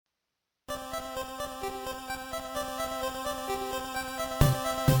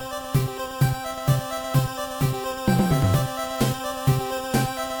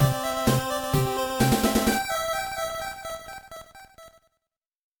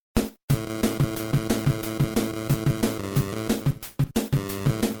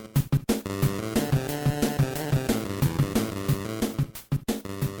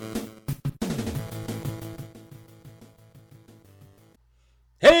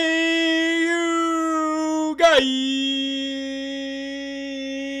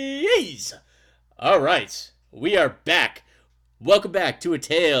guys! Alright, we are back. Welcome back to a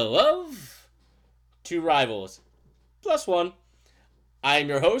tale of two rivals plus one. I'm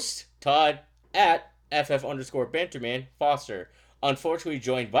your host, Todd, at FF_Banterman Foster. Unfortunately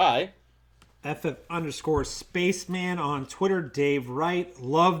joined by FF_Spaceman on Twitter, Dave Wright.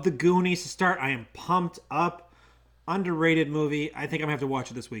 Love the Goonies to start. I am pumped up. Underrated movie. I think I'm going to have to watch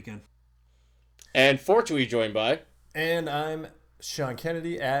it this weekend. And fortunately joined by... And I'm Sean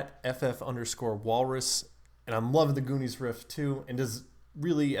Kennedy at FF_Walrus. And I'm loving the Goonies riff too. And does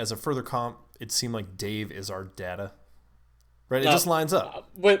really, as a further comp, it seemed like Dave is our data. Right? It just lines up.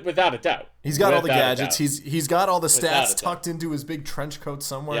 Without a doubt. He's got all the gadgets. He's got all the stats tucked into his big trench coat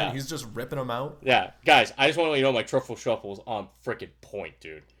somewhere. Yeah. And he's just ripping them out. Yeah. Guys, I just want to let you know my truffle shuffle is on freaking point,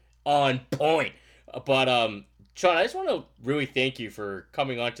 dude. On point. But, Sean, I just want to really thank you for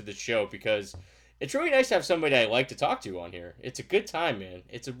coming onto the show because it's really nice to have somebody I like to talk to on here. It's a good time, man.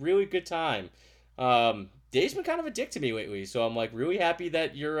 It's a really good time. Dave's been kind of a dick to me lately, so I'm like really happy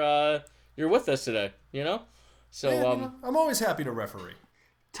that you're with us today, you know? So yeah, I'm always happy to referee.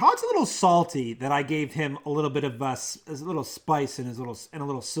 Todd's a little salty that I gave him a little bit of a little spice and a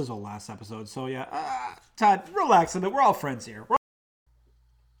little sizzle last episode. So yeah, Todd, relax a bit. We're all friends here.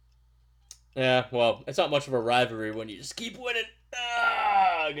 Yeah, well, it's not much of a rivalry when you just keep winning.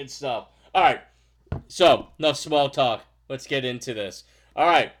 Good stuff. All right, so enough small talk. Let's get into this. All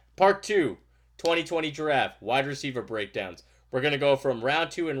right, part 2, 2020 draft, wide receiver breakdowns. We're going to go from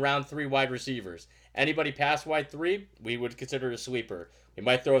round 2 and round 3 wide receivers. Anybody past wide 3, we would consider a sleeper. We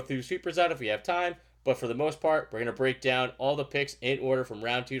might throw a few sweepers out if we have time, but for the most part, we're going to break down all the picks in order from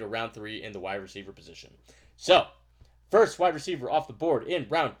round 2 to round 3 in the wide receiver position. So, first wide receiver off the board in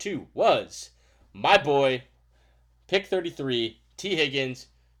round 2 was my boy, pick 33, T. Higgins,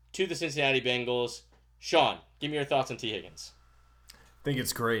 to the Cincinnati Bengals. Sean, give me your thoughts on T. Higgins. I think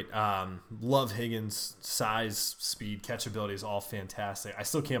it's great. Love Higgins' size, speed, catchability is all fantastic. I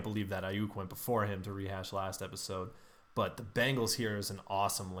still can't believe that Ayuk went before him to rehash last episode. But the Bengals here is an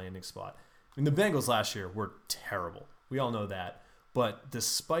awesome landing spot. I mean, the Bengals last year were terrible. We all know that. But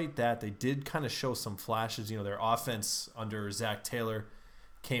despite that, they did kind of show some flashes. You know, their offense under Zach Taylor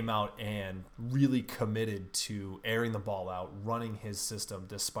came out and really committed to airing the ball out, running his system,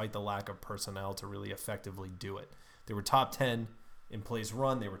 despite the lack of personnel to really effectively do it. They were top 10 in plays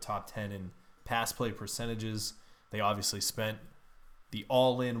run. They were top 10 in pass play percentages. They obviously spent the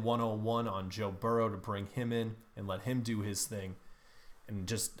all-in 101 on Joe Burrow to bring him in and let him do his thing. And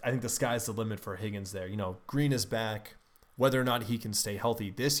just, I think the sky's the limit for Higgins there. You know, Green is back. Whether or not he can stay healthy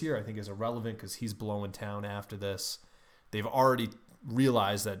this year, I think is irrelevant because he's blowing town after this. They've already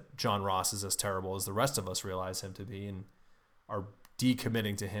realized that John Ross is as terrible as the rest of us realize him to be and are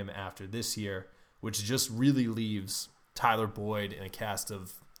decommitting to him after this year, which just really leaves Tyler Boyd and a cast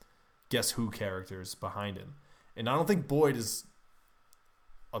of guess who characters behind him. And I don't think Boyd is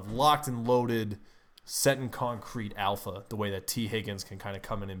a locked and loaded, set in concrete alpha the way that T. Higgins can kind of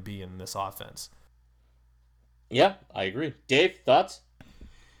come in and be in this offense. Yeah, I agree. Dave, thoughts?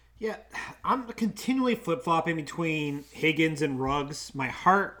 Yeah, I'm continually flip-flopping between Higgins and Ruggs. My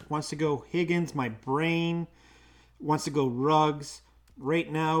heart wants to go Higgins. My brain wants to go Ruggs. Right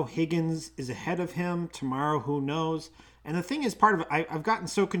now, Higgins is ahead of him. Tomorrow, who knows? And the thing is, part of it, I've gotten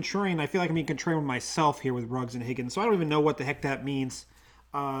so contrarian. I feel like I'm being contrarian with myself here with Ruggs and Higgins. So I don't even know what the heck that means.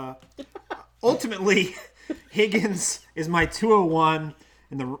 Ultimately, Higgins is my 201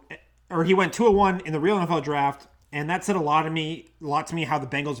 he went 201 in the real NFL draft, and that said a lot to me how the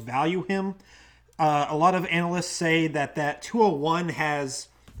Bengals value him. A lot of analysts say that 201 has,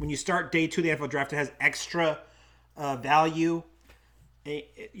 when you start day 2 of the NFL draft, it has extra value.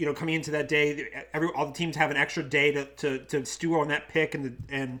 You know, coming into that day, all the teams have an extra day to stew on that pick,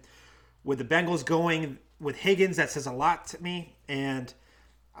 and with the Bengals going with Higgins, that says a lot to me. And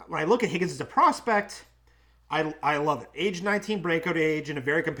when I look at Higgins as a prospect, I love it. Age 19, breakout age, in a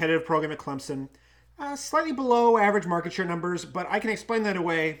very competitive program at Clemson. Slightly below average market share numbers, but I can explain that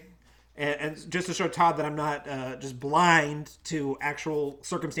away. And just to show Todd that I'm not just blind to actual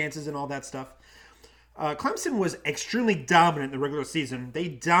circumstances and all that stuff. Clemson was extremely dominant in the regular season. They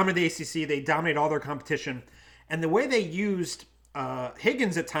dominated the ACC. They dominated all their competition. And the way they used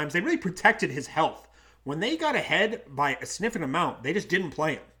Higgins at times, they really protected his health. When they got ahead by a significant amount, they just didn't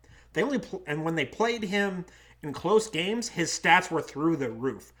play him. And when they played him in close games, his stats were through the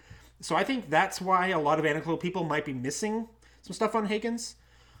roof. So I think that's why a lot of analytical people might be missing some stuff on Higgins.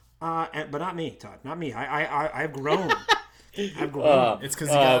 But not me, Todd. Not me. I've grown. I've grown. It's because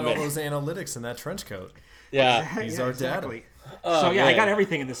you got all those analytics in that trench coat. Yeah. He's our exactly. data. So yeah, I got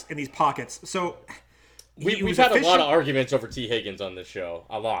everything in these pockets. So we've had a lot of arguments over T. Higgins on this show,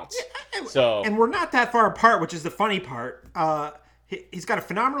 a lot. So and we're not that far apart, which is the funny part. He's got a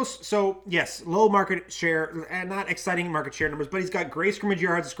phenomenal, so yes, low market share and not exciting market share numbers, but he's got great scrimmage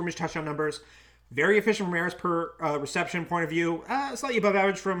yards and scrimmage touchdown numbers. Very efficient from yards per reception point of view. Slightly above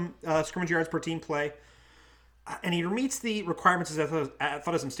average from scrimmage yards per team play. And he meets the requirements as an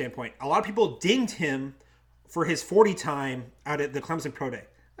athleticism standpoint. A lot of people dinged him for his 40 time out at the Clemson Pro Day.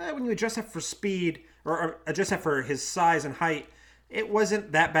 When you adjust that for speed or adjust that for his size and height, it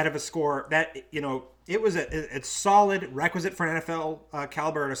wasn't that bad of a score. That it was a solid requisite for an NFL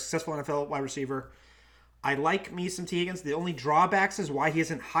caliber and a successful NFL wide receiver. I like me some T. Higgins. The only drawbacks is why he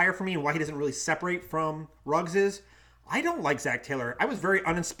isn't higher for me and why he doesn't really separate from Ruggs is I don't like Zach Taylor. I was very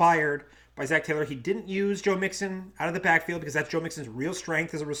uninspired by Zach Taylor. He didn't use Joe Mixon out of the backfield because that's Joe Mixon's real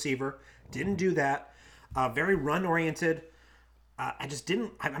strength as a receiver. Didn't do that. Very run-oriented.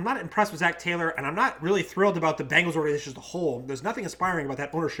 I'm not impressed with Zach Taylor, and I'm not really thrilled about the Bengals organization as a whole. There's nothing inspiring about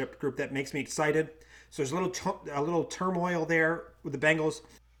that ownership group that makes me excited. So there's a little turmoil there with the Bengals.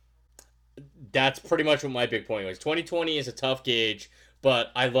 That's pretty much what my big point was. 2020 is a tough gauge,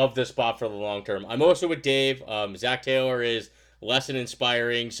 but I love this spot for the long term. I'm also with Dave. Zach Taylor is less than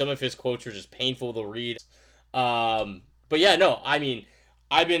inspiring. Some of his quotes are just painful to read. But yeah, no, I mean,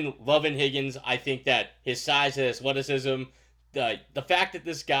 I've been loving Higgins. I think that his size and athleticism, the fact that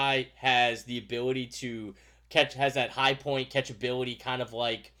this guy has the ability to has that high point catchability, kind of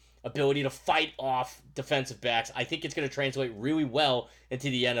like ability to fight off defensive backs, I think it's going to translate really well into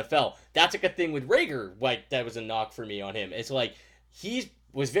the NFL. That's like a thing with Rager, like that was a knock for me on him. It's like he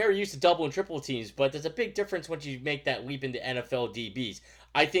was very used to double and triple teams, but there's a big difference once you make that leap into NFL DBs.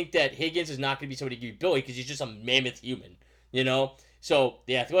 I think that Higgins is not going to be somebody to give you Billy because he's just a mammoth human, So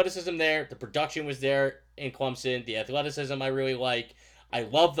the athleticism there, the production was there in Clemson. The athleticism I really like. I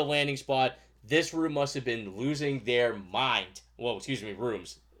love the landing spot. This room must have been losing their mind. Well, excuse me,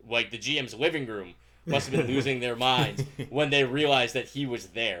 rooms. Like the GM's living room must have been losing their minds when they realized that he was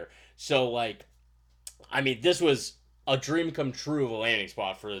there. So, this was a dream come true of a landing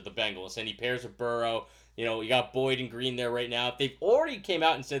spot for the Bengals. And he pairs with Burrow. You got Boyd and Green there right now. They've already came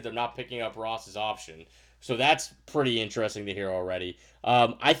out and said they're not picking up Ross's option. So that's pretty interesting to hear already.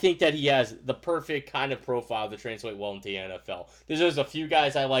 I think that he has the perfect kind of profile to translate well into the NFL. There's a few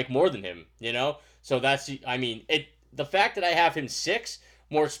guys I like more than him, So that's, the fact that I have him 6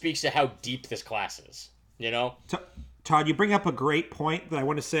 more speaks to how deep this class is, Todd, you bring up a great point that I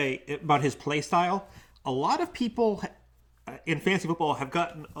want to say about his play style. A lot of people in fantasy football have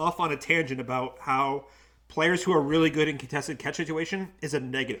gotten off on a tangent about how players who are really good in contested catch situation is a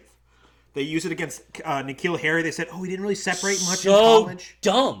negative. They use it against N'Keal Harry. They said, he didn't really separate much in college.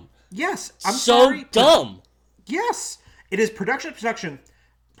 So dumb. Yes, I'm sorry. Dumb. Yes, it is production.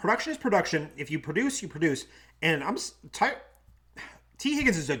 Production is production. If you produce, you produce. And I'm tired. T.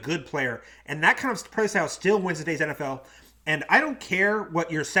 Higgins is a good player, and that kind of play style still wins today's NFL. And I don't care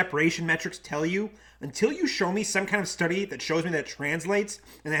what your separation metrics tell you until you show me some kind of study that shows me that it translates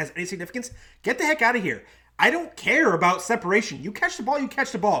and that has any significance. Get the heck out of here. I don't care about separation. You catch the ball, you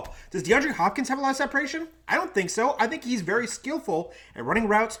catch the ball. Does DeAndre Hopkins have a lot of separation? I don't think so. I think he's very skillful at running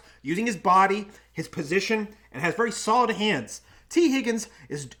routes, using his body, his position, and has very solid hands. T. Higgins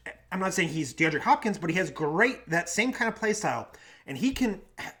is, I'm not saying he's DeAndre Hopkins, but he has that same kind of play style. And he can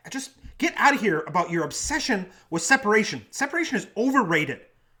just get out of here about your obsession with separation. Separation is overrated.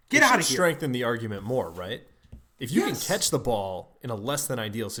 Get out of here. Strengthen the argument more, right? If you can catch the ball in a less than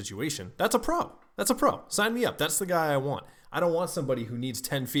ideal situation, that's a pro. That's a pro. Sign me up. That's the guy I want. I don't want somebody who needs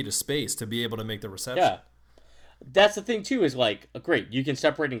 10 feet of space to be able to make the reception. Yeah. That's the thing, too, is great, you can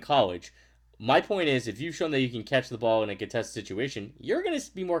separate in college. My point is, if you've shown that you can catch the ball in a contested situation, you're going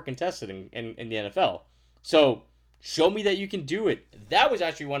to be more contested in the NFL. So show me that you can do it. That was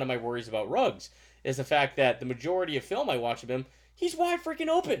actually one of my worries about Ruggs, is the fact that the majority of film I watch of him, he's wide freaking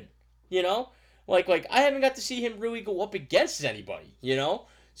open, Like I haven't got to see him really go up against anybody,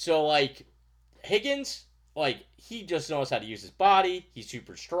 So, Higgins, he just knows how to use his body. He's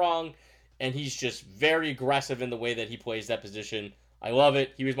super strong, and he's just very aggressive in the way that he plays that position. I love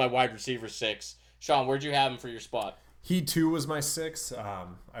it. He was my wide receiver 6. Sean, where'd you have him for your spot? He, too, was my 6.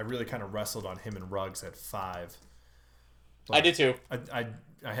 I really kind of wrestled on him and Ruggs at 5. But I did, too.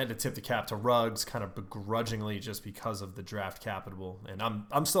 I had to tip the cap to Ruggs kind of begrudgingly just because of the draft capital, and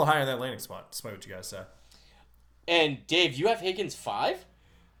I'm still higher in that landing spot, despite what you guys say. And, Dave, you have Higgins 5?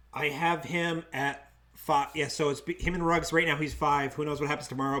 I have him at 5. Yeah, so it's him and Ruggs. Right now he's 5. Who knows what happens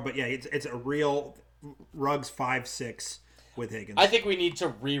tomorrow? But yeah, it's a real Ruggs 5-6. with Higgins. I think we need to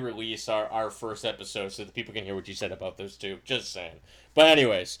re-release our first episode so that people can hear what you said about those two. Just saying. But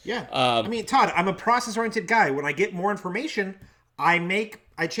anyways. Yeah. I mean, Todd, I'm a process-oriented guy. When I get more information, I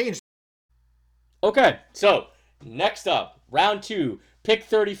change. Okay, so next up, round 2, pick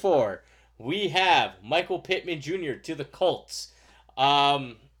 34. We have Michael Pittman Jr. to the Colts.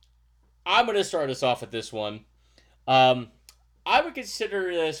 I'm going to start us off with this one. I would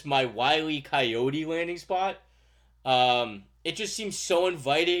consider this my Wile E. Coyote landing spot. It just seems so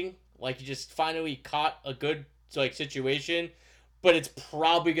inviting. Like you just finally caught a good situation, but it's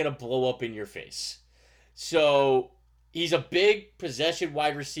probably going to blow up in your face. So he's a big possession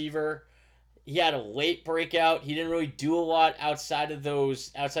wide receiver. He had a late breakout. He didn't really do a lot outside of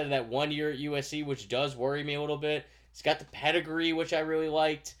that 1 year at USC, which does worry me a little bit. He's got the pedigree, which I really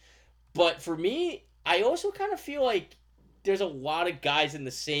liked. But for me, I also kind of feel like there's a lot of guys in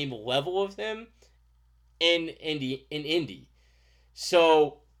the same level of him in Indy.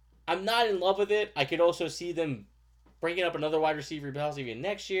 So I'm not in love with it. I could also see them bringing up another wide receiver possibly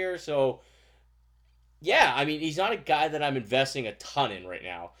next year. So yeah, I mean, he's not a guy that I'm investing a ton in right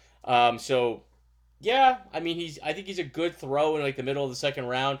now. So yeah, I mean, I think he's a good throw in like the middle of the second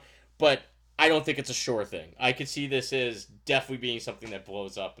round, but I don't think it's a sure thing. I could see this as definitely being something that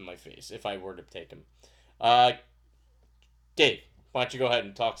blows up in my face if I were to take him. Dave, why don't you go ahead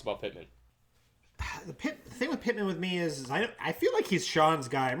and talk about Pittman? The thing with Pittman with me is I feel like he's Sean's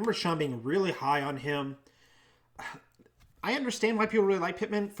guy. I remember Sean being really high on him. I understand why people really like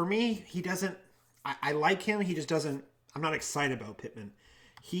Pittman. For me, he doesn't. I like him. He just doesn't. I'm not excited about Pittman.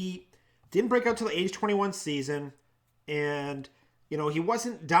 He didn't break out till the age 21 season, and he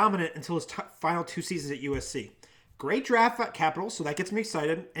wasn't dominant until his final 2 seasons at USC. Great draft capital, so that gets me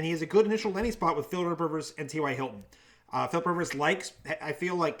excited, and he has a good initial landing spot with Phillip Rivers and T.Y. Hilton. Phillip Rivers I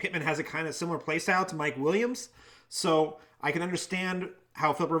feel like Pittman has a kind of similar play style to Mike Williams, so I can understand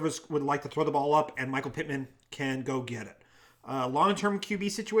how Phillip Rivers would like to throw the ball up, and Michael Pittman can go get it. Long-term QB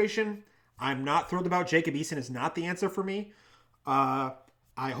situation, I'm not thrilled about. Jacob Eason is not the answer for me.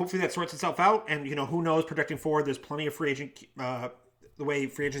 Hopefully that sorts itself out, and who knows, projecting forward, there's plenty of free agent, the way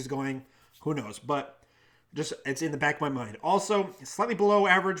free agent is going, who knows, but just it's in the back of my mind. Also, slightly below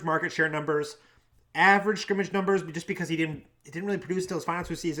average market share numbers, average scrimmage numbers, just because he didn't really produce until his final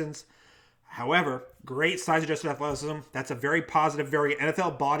 2 seasons. However, great size adjusted athleticism. That's a very positive, very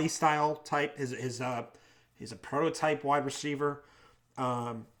NFL body style type. He's a prototype wide receiver.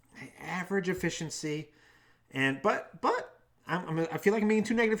 Average efficiency, but I feel like I'm being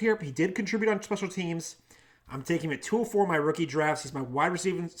too negative here. But he did contribute on special teams. I'm taking him at 204 my rookie drafts. He's my wide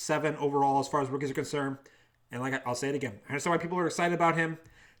receiver 7 overall as far as rookies are concerned. And I'll say it again, I understand why people are excited about him.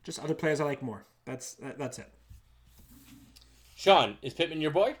 Just other players I like more. That's it. Sean, is Pittman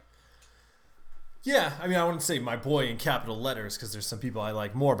your boy? Yeah, I mean, I wouldn't say my boy in capital letters because there's some people I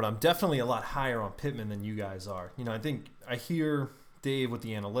like more, but I'm definitely a lot higher on Pittman than you guys are. I think I hear Dave with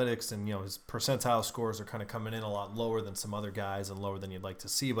the analytics and, his percentile scores are kind of coming in a lot lower than some other guys and lower than you'd like to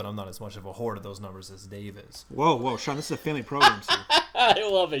see, but I'm not as much of a whore to those numbers as Dave is. Whoa, Sean, this is a family program, sir. I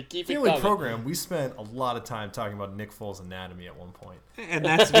love it. Keep it coming. Family program, we spent a lot of time talking about Nick Foles' anatomy at one point. And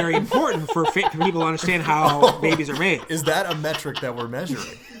that's very important for people to understand how babies are made. Is that a metric that we're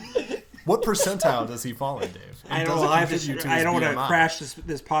measuring? What percentile does he fall in, Dave? I don't want to crash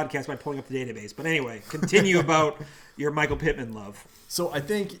this podcast by pulling up the database. But anyway, continue about your Michael Pittman love. So I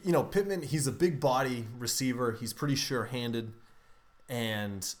think, Pittman, he's a big body receiver. He's pretty sure-handed.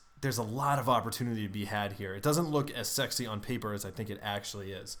 And there's a lot of opportunity to be had here. It doesn't look as sexy on paper as I think it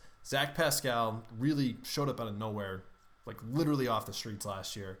actually is. Zach Pascal really showed up out of nowhere, like literally off the streets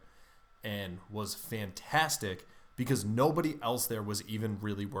last year, and was fantastic because nobody else there was even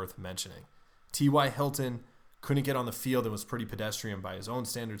really worth mentioning. T.Y. Hilton couldn't get on the field and was pretty pedestrian by his own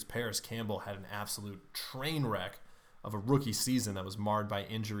standards. Paris Campbell had an absolute train wreck of a rookie season that was marred by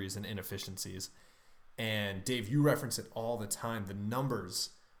injuries and inefficiencies. And Dave, you reference it all the time. The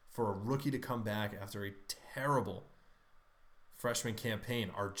numbers for a rookie to come back after a terrible freshman campaign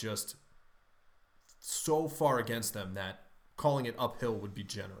are just so far against them that calling it uphill would be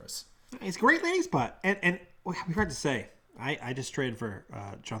generous. It's a great landing spot. And we forgot to say, I just traded for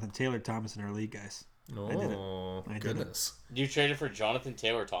Jonathan Taylor Thomas in our league, guys. Oh, goodness. You traded for Jonathan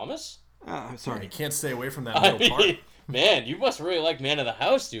Taylor Thomas? Sorry. You can't stay away from that middle part. Man, you must really like Man of the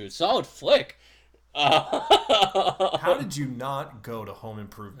House, dude. Solid flick. How did you not go to Home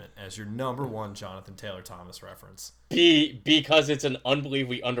Improvement as your number one Jonathan Taylor Thomas reference? Because it's an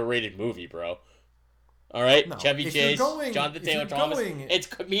unbelievably underrated movie, bro. All right, No. Chevy Chase, Jonathan Taylor Thomas. It's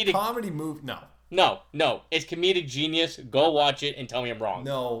comedic. Comedy movie. No, No. It's comedic genius. Go watch it and tell me I'm wrong.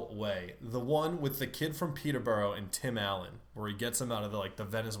 No way. The one with the kid from Peterborough and Tim Allen, where he gets him out of the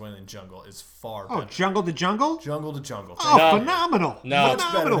Venezuelan jungle, is far better. Jungle to Jungle? Jungle to Jungle. Oh, No. phenomenal. No. Much better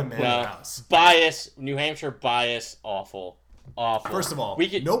Phenomenal. than Man No. of the House. Bias. New Hampshire bias. Awful. First of all,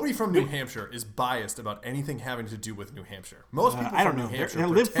 nobody from New Hampshire is biased about anything having to do with New Hampshire. Most people I don't from know. New Hampshire They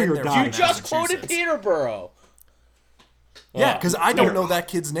live for your pretend they're dog. from You just quoted Massachusetts. Peterborough. Yeah, because I don't know that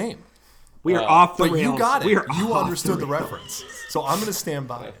kid's name. We are off the But rails. you got it. We are You off understood the rails. reference. So I'm going to stand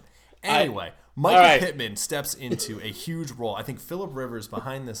by it. Anyway, Michael all right. Pittman steps into a huge role. I think Phillip Rivers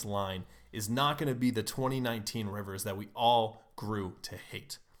behind this line is not going to be the 2019 Rivers that we all grew to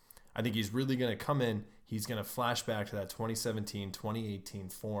hate. I think he's really going to come in. He's going to flash back to that 2017, 2018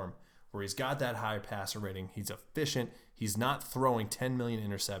 form where he's got that high passer rating. He's efficient. He's not throwing 10 million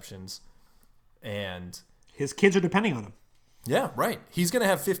interceptions. And His kids are depending on him. yeah, right. He's going to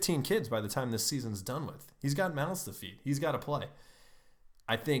have 15 kids by the time this season's done with. He's got mouths to feed. He's got to play.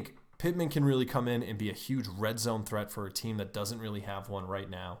 I think Pittman can really come in and be a huge red zone threat for a team that doesn't really have one right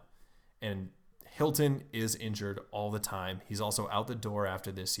now. And Hilton is injured all the time. He's also out the door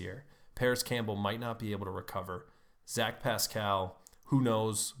after this year. Paris Campbell might not be able to recover. Zach Pascal, who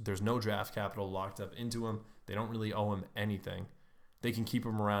knows? There's no draft capital locked up into him. They don't really owe him anything. They can keep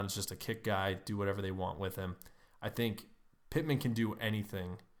him around as just a kick guy, do whatever they want with him. I think Pittman can do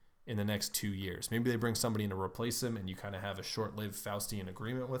anything in the next 2 years. Maybe they bring somebody in to replace him and you kind of have a short-lived Faustian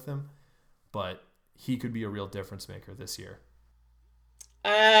agreement with him. But he could be a real difference maker this year.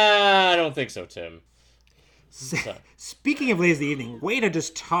 I don't think so, Tim. Speaking of lazy evening, way to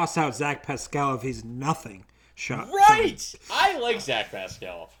just toss out Zach Pascal if he's nothing. Right! I like Zach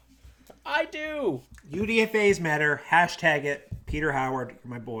Pascal. I do. UDFAs matter. Hashtag it. Peter Howard,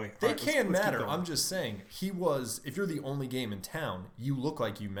 my boy. They All right, can let's keep matter. going. I'm just saying, if you're the only game in town, you look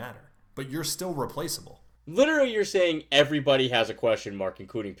like you matter. But you're still replaceable. Literally, you're saying everybody has a question mark,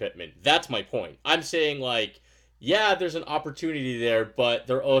 including Pittman. That's my point. I'm saying, yeah, there's an opportunity there, but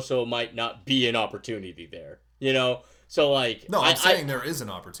there also might not be an opportunity there. So, No, I'm saying there is an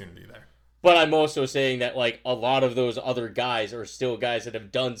opportunity there. But I'm also saying that, a lot of those other guys are still guys that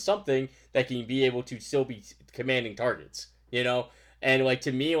have done something that can be able to still be commanding targets, And,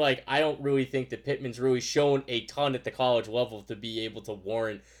 to me, I don't really think that Pittman's really shown a ton at the college level to be able to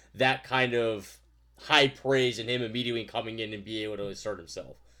warrant that kind of high praise and him immediately coming in and be able to assert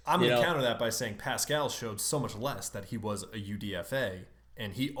himself. I'm going to counter that by saying Pascal showed so much less that he was a UDFA,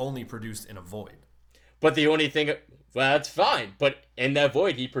 and he only produced in a void. But the only thing... Well, that's fine. But in that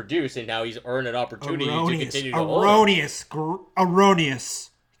void, he produced, and now he's earned an opportunity to continue to hold it.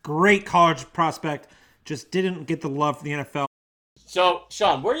 Erroneous. Great college prospect. Just didn't get the love for the NFL. So,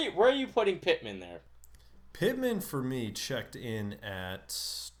 Sean, where are you putting Pittman there? Pittman, for me, checked in at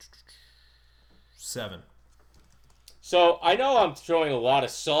 7. So, I know I'm throwing a lot of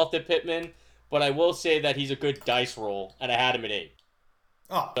salt at Pittman, but I will say that he's a good dice roll, and I had him at 8.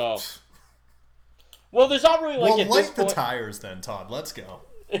 Oh. So, well, there's not really Well, at this light the point... tires then, Todd. Let's go.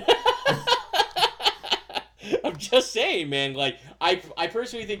 I'm just saying, man. I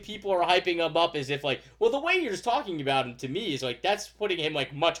personally think people are hyping him up as if the way you're just talking about him to me is that's putting him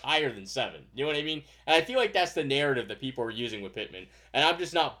much higher than 7. You know what I mean? And I feel like that's the narrative that people are using with Pittman, and I'm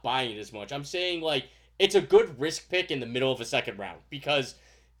just not buying it as much. I'm saying it's a good risk pick in the middle of a second round because,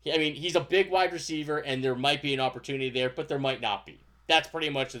 he's a big wide receiver, and there might be an opportunity there, but there might not be. That's pretty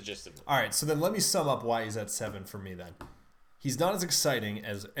much the gist of it. All right, so then let me sum up why he's at 7 for me then. He's not as exciting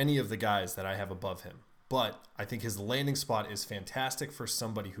as any of the guys that I have above him, but I think his landing spot is fantastic for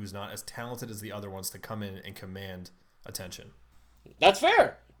somebody who's not as talented as the other ones to come in and command attention. That's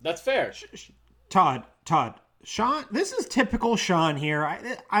fair. That's fair. Todd, Sean, this is typical Sean here.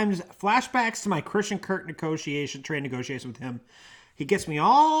 I'm just flashbacks to my Christian Kirk trade negotiation with him. He gets me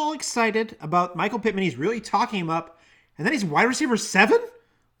all excited about Michael Pittman. He's really talking him up. And then he's wide receiver 7?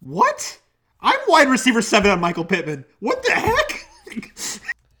 What? I'm wide receiver 7 on Michael Pittman. What the heck?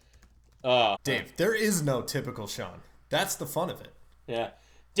 Dave, there is no typical Sean. That's the fun of it. Yeah.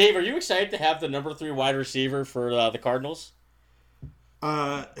 Dave, are you excited to have the number 3 wide receiver for the Cardinals? All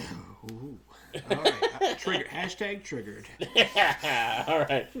right. Trigger. Hashtag triggered. All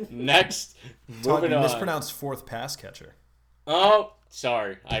right. Next. Todd, Moving you on. mispronounced 4th pass catcher. Oh,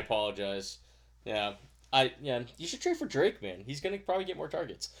 sorry. I apologize. Yeah. You should trade for Drake, man. He's going to probably get more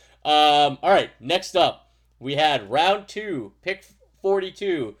targets. All right. Next up, we had round 2, pick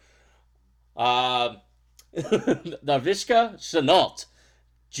 42. Navishka Chenault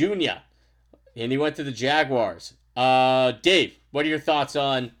Jr. And he went to the Jaguars. Dave, what are your thoughts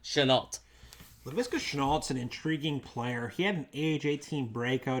on Chenault? Laviska Shenault's an intriguing player. He had an age 18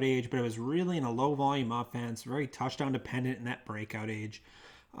 breakout age, but it was really in a low volume offense, very touchdown dependent in that breakout age.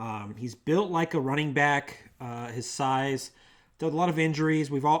 He's built like a running back. His size, did a lot of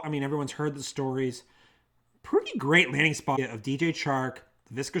injuries. Everyone's heard the stories. Pretty great landing spot of DJ Chark,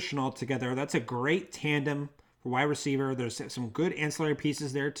 Laviska Shenault together. That's a great tandem for wide receiver. There's some good ancillary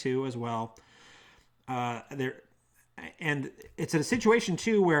pieces there too as well. And it's a situation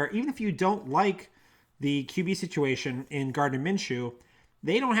too where even if you don't like the QB situation in Gardner Minshew,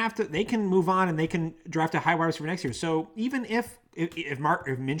 they don't have to. They can move on and they can draft a high wide receiver next year. So even if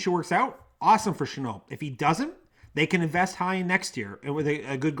Minshew works out, awesome for Shenault. If he doesn't, they can invest high next year with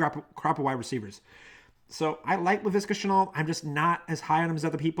a good crop of wide receivers. So I like Laviska Shenault. I'm just not as high on him as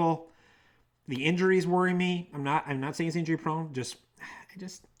other people. The injuries worry me. I'm not saying he's injury prone.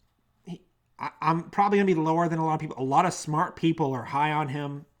 I'm probably going to be lower than a lot of people. A lot of smart people are high on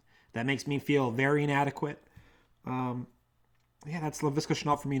him. That makes me feel very inadequate. That's Laviska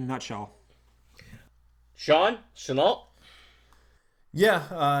Shenault for me in a nutshell. Sean, Shenault? Yeah,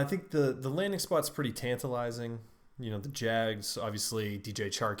 I think the landing spot's pretty tantalizing. The Jags, obviously, DJ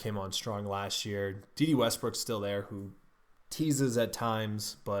Chark came on strong last year. D.D. Westbrook's still there, who teases at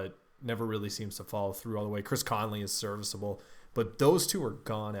times, but never really seems to follow through all the way. Chris Conley is serviceable. But those two are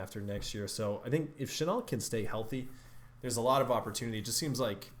gone after next year. So I think if Shenault can stay healthy, there's a lot of opportunity. It just seems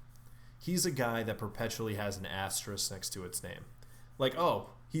like he's a guy that perpetually has an asterisk next to its name. Like,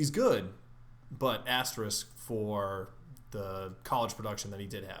 oh, he's good, but asterisk for the college production that he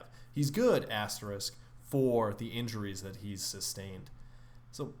did have. He's good, asterisk, for the injuries that he's sustained.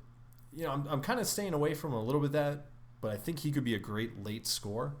 So, I'm kind of staying away from a little bit of that, but I think he could be a great late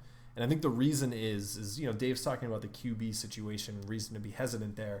scorer. And I think the reason is Dave's talking about the QB situation, reason to be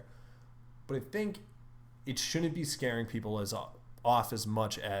hesitant there. But I think it shouldn't be scaring people off as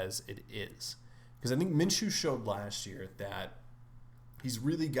much as it is. Because I think Minshew showed last year that he's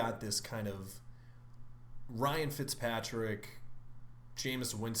really got this kind of Ryan Fitzpatrick,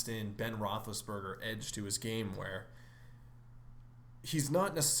 Jameis Winston, Ben Roethlisberger edge to his game where he's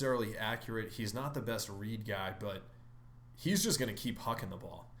not necessarily accurate. He's not the best read guy, but he's just going to keep hucking the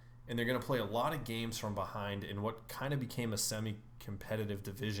ball. And they're going to play a lot of games from behind in what kind of became a semi-competitive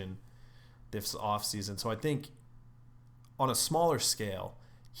division this offseason. So I think on a smaller scale,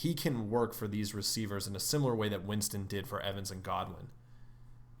 he can work for these receivers in a similar way that Winston did for Evans and Godwin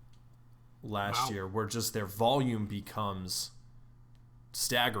last year, where just their volume becomes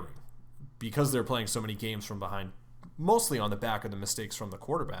staggering because they're playing so many games from behind, mostly on the back of the mistakes from the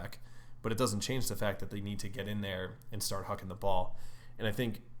quarterback. But it doesn't change the fact that they need to get in there and start hucking the ball. And I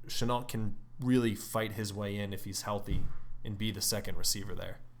think Shenault can really fight his way in if he's healthy and be the second receiver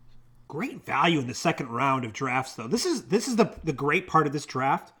there. Great value in the second round of drafts, though. This is the great part of this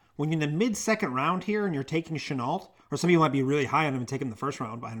draft. When you're in the mid-second round here and you're taking Shenault, or some of you might be really high on him and take him the first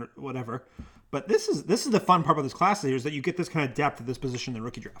round, whatever. But this is the fun part about this class here is that you get this kind of depth at this position in the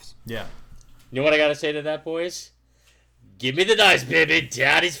rookie drafts. Yeah. You know what I got to say to that, boys? Give me the dice, baby.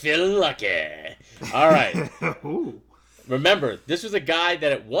 Daddy's feeling lucky. All right. Ooh. Remember, this was a guy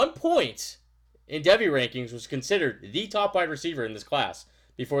that at one point in Devy rankings was considered the top wide receiver in this class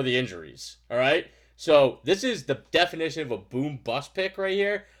before the injuries. All right? So this is the definition of a boom-bust pick right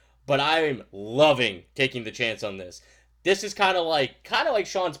here, but I'm loving taking the chance on this. This is kind of like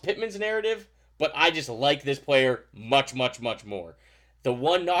Sean's Pittman's narrative, but I just like this player much, much, much more. The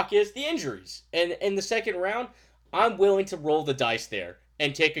one knock is the injuries. And in the second round, I'm willing to roll the dice there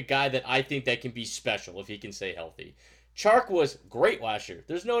and take a guy that I think that can be special if he can stay healthy. Chark was great last year.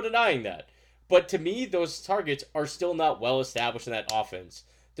 There's no denying that. But to me, those targets are still not well established in that offense.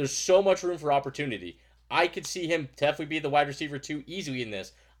 There's so much room for opportunity. I could see him definitely be the wide receiver 2 easily in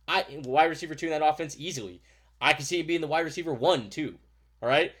this. Wide receiver 2 in that offense easily. I could see him being the wide receiver 1 too. All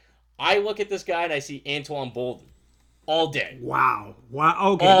right? I look at this guy and I see Antoine Bolden all day. Wow.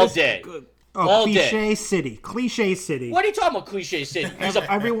 Okay. All day. Good. All cliche day. City. Cliche City. What are you talking about, cliche city?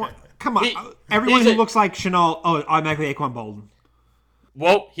 Everyone, come on. Everyone who looks like Shenault, automatically Anquan Bolden.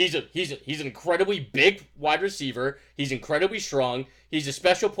 Well, he's an incredibly big wide receiver. He's incredibly strong. He's a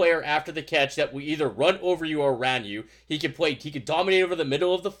special player after the catch that will either run over you or around you. He can dominate over the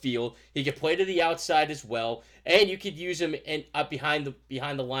middle of the field. He can play to the outside as well, and you could use him up behind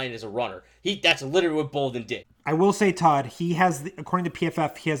the line as a runner. That's literally what Bolden did. I will say, Todd, he has, according to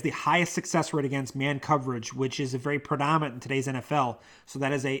PFF, he has the highest success rate against man coverage, which is a very predominant in today's NFL. So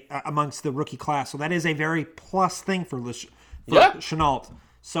that is amongst the rookie class. So that is a very plus thing for Shenault.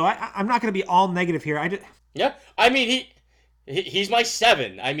 So I'm not going to be all negative here. Yeah, I mean he's my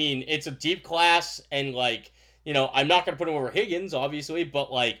 7. I mean it's a deep class, and I'm not going to put him over Higgins, obviously,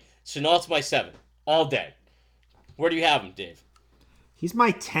 but Chenault's my 7 all day. Where do you have him, Dave? He's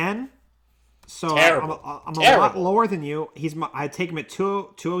my 10. So Terrible. I'm a lot lower than you. I take him at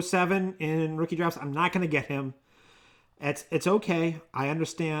 207 in rookie drafts. I'm not going to get him. It's okay. I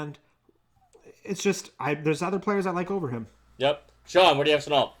understand. It's just there's other players I like over him. Yep. Sean, where do you have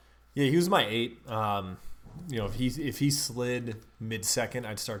Chenault? Yeah, he was my 8. If he slid mid-second,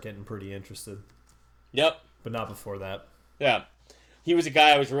 I'd start getting pretty interested. Yep. But not before that. Yeah. He was a guy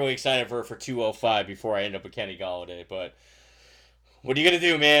I was really excited for 205 before I ended up with Kenny Golladay. But what are you going to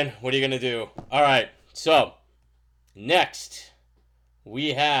do, man? What are you going to do? All right. So, next,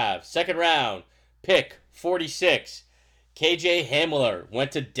 we have second round, pick 46. KJ Hamler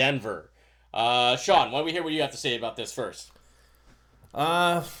went to Denver. Sean, why don't we hear what you have to say about this first?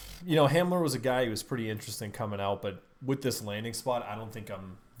 Hamler was a guy who was pretty interesting coming out, but with this landing spot, I don't think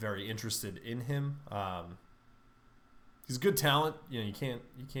I'm very interested in him. He's good talent. You can't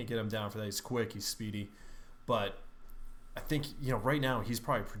get him down for that. He's quick. He's speedy. But I think, right now he's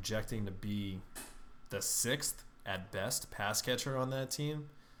probably projecting to be the 6th at best pass catcher on that team.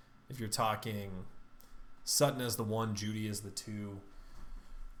 If you're talking Sutton as the 1, Judy as the 2,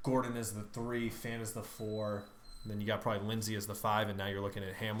 Gordon as the 3, Fan as the 4. And then you got probably Lindsey as the 5, and now you're looking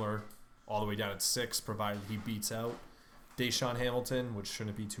at Hamler all the way down at 6, provided he beats out Deshaun Hamilton, which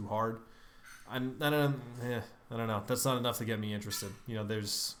shouldn't be too hard. I don't know. That's not enough to get me interested.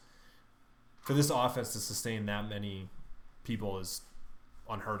 There's for this offense to sustain that many people is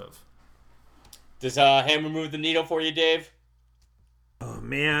unheard of. Does Hammer move the needle for you, Dave? Oh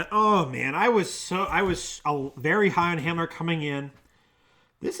man. I was very high on Hamler coming in.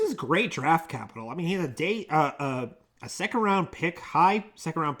 This is great draft capital. I mean, he had a second round pick, high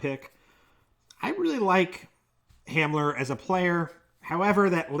second round pick. I really like Hamler as a player. However,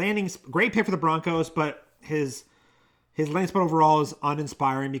 that landing's great pick for the Broncos, but his landing spot overall is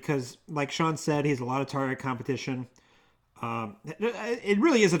uninspiring because, like Sean said, he has a lot of target competition. It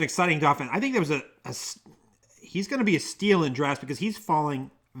really is an exciting offense. I think there was he's going to be a steal in drafts because he's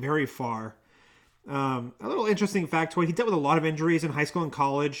falling very far. A little interesting factoid: he dealt with a lot of injuries in high school and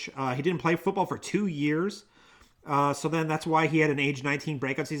college. He didn't play football for 2 years. So then that's why he had an age 19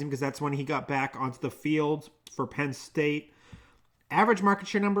 breakout season because that's when he got back onto the field for Penn State. Average market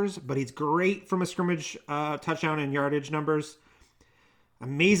share numbers, but he's great from a scrimmage touchdown and yardage numbers.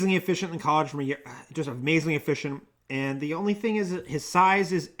 Amazingly efficient in college, just amazingly efficient. And the only thing is his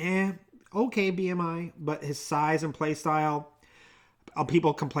size is okay BMI, but his size and play style,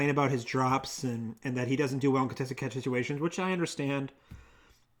 people complain about his drops and that he doesn't do well in contested catch situations, which I understand.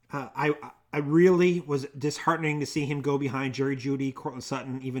 I really was disheartening to see him go behind Jerry Jeudy, Cortland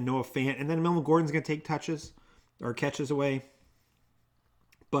Sutton, even Noah Fant, and then Melvin Gordon's going to take touches or catches away.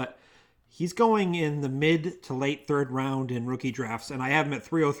 But he's going in the mid to late third round in rookie drafts, and I have him at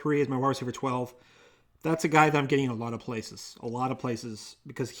 303 as my wide receiver 12. That's a guy that I'm getting in a lot of places,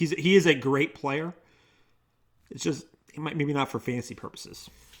 because he is a great player. It's just maybe not for fantasy purposes.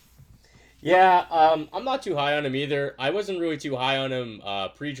 Yeah, I'm not too high on him either. I wasn't really too high on him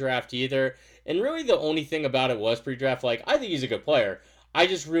pre-draft either. And really the only thing about it was pre-draft. Like, I think he's a good player. I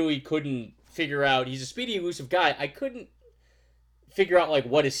just really couldn't figure out. He's a speedy, elusive guy. I couldn't figure out, like,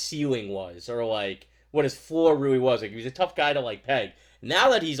 what his ceiling was or, like, what his floor really was. Like, he was a tough guy to, like, peg. Now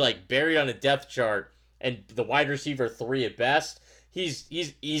that he's, like, buried on a depth chart and the wide receiver 3 at best, he's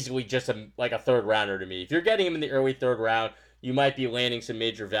easily just like a third rounder to me. If you're getting him in the early third round, you might be landing some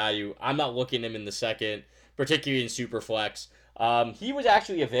major value. I'm not looking him in the second, particularly in Superflex. He was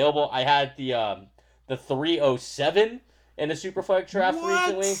actually available. I had the 307 in the Superflex draft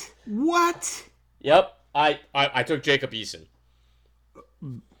recently. What? Yep. I took Jacob Eason.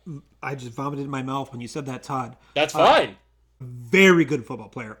 I just vomited in my mouth when you said that, Todd. That's fine. Very good football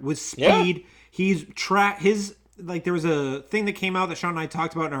player with speed. Yeah. He's there was a thing that came out that Sean and I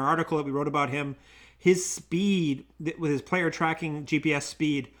talked about in our article that we wrote about him. His speed with his player tracking GPS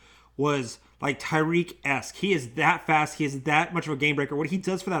speed was like Tyreek-esque. He is that fast. He is that much of a game breaker. What he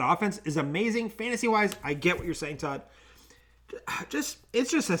does for that offense is amazing. Fantasy-wise, I get what you're saying, Todd. This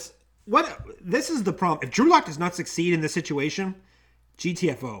is the problem. If Drew Lock does not succeed in this situation,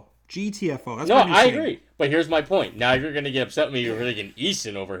 GTFO. That's no, I agree. But here's my point. Now you're going to get upset with me. You're taking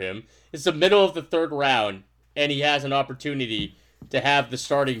Eason over him. It's the middle of the third round, and he has an opportunity to have the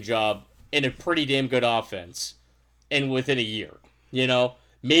starting job in a pretty damn good offense, and within a year,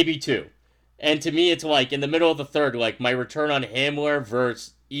 maybe 2. And to me, it's like in the middle of the third, like my return on Hamler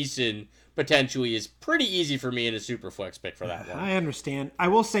versus Eason potentially is pretty easy for me in a super flex pick for that one. I understand. I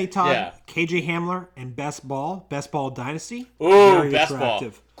will say, Todd, KJ Hamler and Best Ball Dynasty. Ooh, very Best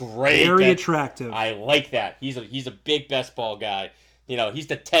attractive. Ball. Great. Very attractive. I like that. He's a big Best Ball guy. He's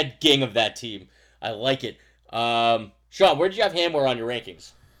the Ted Ging of that team. I like it. Sean, where did you have Hamler on your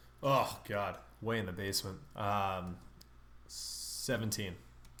rankings? Oh God, way in the basement. 17.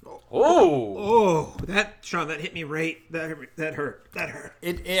 Oh, Sean, that hit me right. That hurt. That hurt.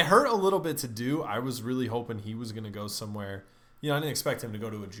 It hurt a little bit to do. I was really hoping he was going to go somewhere. I didn't expect him to go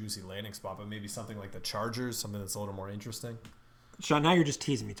to a juicy landing spot, but maybe something like the Chargers, something that's a little more interesting. Sean, now you're just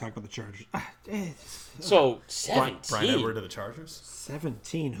teasing me. Talk about the Chargers. So 17. Brian Edward to the Chargers.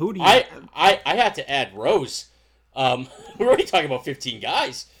 17. Who do you? I had to add Rose. We're already talking about 15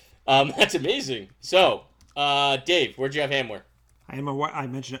 guys. That's amazing. So, Dave, where'd you have Hamler? I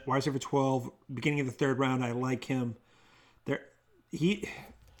mentioned it. Wide receiver 12, beginning of the third round. I like him. So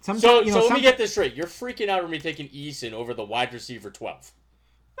let me get this straight. You're freaking out over me taking Eason over the wide receiver 12.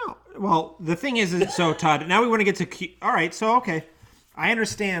 No. Well, the thing is so Todd, now we want to get to all right, so okay. I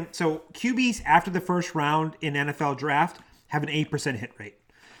understand. So QBs after the first round in NFL draft have an 8% hit rate.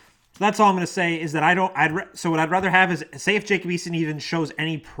 So that's all I'm going to say is that what I'd rather have is, say if Jacob Eason even shows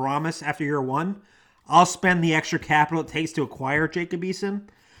any promise after year one, I'll spend the extra capital it takes to acquire Jacob Eason,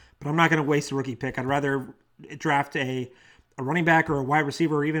 but I'm not going to waste a rookie pick. I'd rather draft a running back or a wide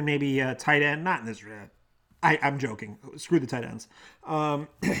receiver or even maybe a tight end. Not in this draft. I'm joking. Screw the tight ends.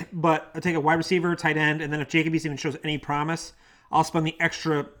 But I'll take a wide receiver, tight end, and then if Jacob Eason even shows any promise, I'll spend the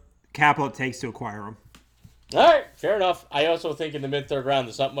extra capital it takes to acquire him. All right, fair enough. I also think in the mid-third round,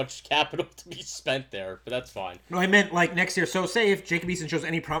 there's not much capital to be spent there, but that's fine. No, I meant like next year. So say if Jacob Eason shows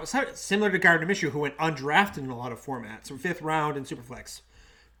any promise, similar to Gardner Minshew, who went undrafted in a lot of formats, so fifth round in Superflex,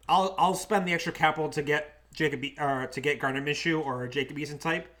 I'll spend the extra capital to get to get Gardner Minshew or a Jacob Eason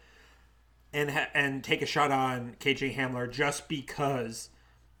type, and take a shot on KJ Hamler just because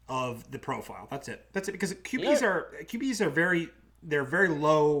of the profile. That's it. Because QBs are very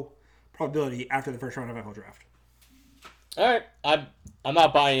low probability after the first round of NFL draft. All right, I'm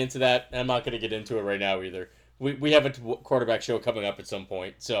not buying into that, and I'm not going to get into it right now either. We have a quarterback show coming up at some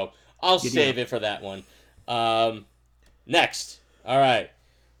point, so I'll save it for that one. Next, all right,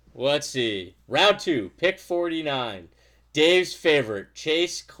 let's see. Round 2, pick 49. Dave's favorite,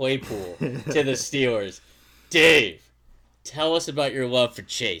 Chase Claypool to the Steelers. Dave, tell us about your love for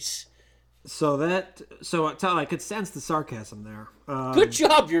Chase. So Todd, I could sense the sarcasm there. Good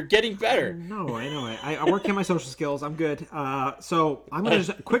job, you're getting better. No, I know. I work on my social skills. I'm good. So I'm gonna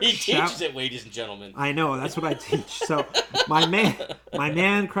just quick he shout. teaches it, ladies and gentlemen. I know, that's what I teach. So my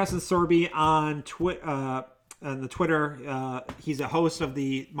man, Crescent Sorby on the Twitter. He's a host of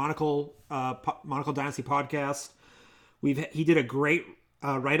the Monocle Dynasty podcast. He did a great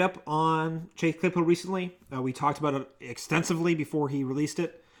write up on Chase Claypool recently. We talked about it extensively before he released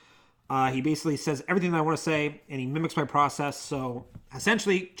it. He basically says everything that I want to say, and he mimics my process. So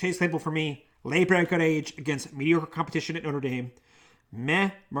essentially, Chase Claypool for me, late breakout age against mediocre competition at Notre Dame.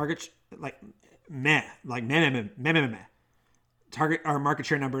 Target or market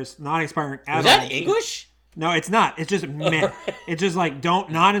share numbers, not inspiring at all. Is that English? No, it's not. It's just meh. It's just like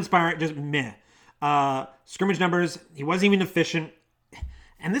not inspiring, just meh. Scrimmage numbers, he wasn't even efficient.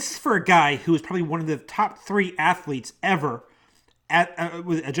 And this is for a guy who is probably one of the top 3 athletes ever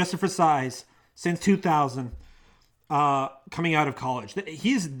adjusted for size since 2000, coming out of college.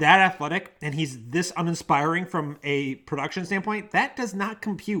 He's that athletic and he's this uninspiring from a production standpoint. That does not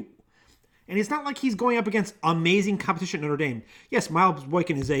compute. And it's not like he's going up against amazing competition at Notre Dame. Yes, Miles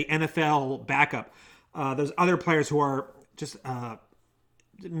Boykin is a NFL backup. There's other players who are just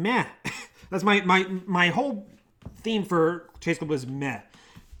meh. That's my whole theme for Chase Claypool is meh.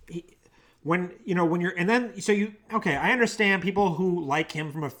 I understand people who like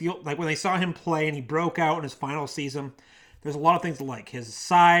him from a field, like when they saw him play and he broke out in his final season. There's a lot of things to like. His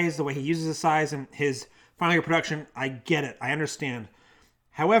size, the way he uses his size, and his final year production. I get it. I understand.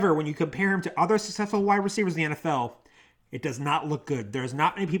 However, when you compare him to other successful wide receivers in the NFL, it does not look good. There's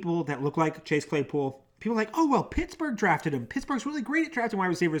not many people that look like Chase Claypool. People are like, oh, well, Pittsburgh drafted him. Pittsburgh's really great at drafting wide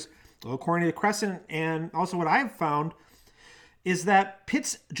receivers. Well, according to Crescent, and also what I've found, is that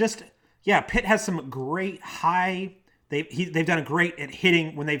Pitt has some great high. They've done great at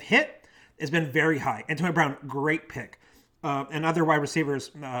hitting. When they've hit, it's been very high. Antonio Brown, great pick. And other wide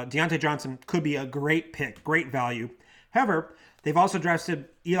receivers, Deontay Johnson could be a great pick, great value. However, they've also drafted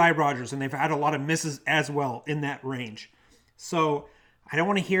Eli Rogers, and they've had a lot of misses as well in that range. So I don't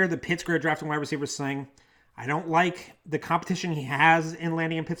want to hear the Pittsburgh drafting wide receivers saying, I don't like the competition he has in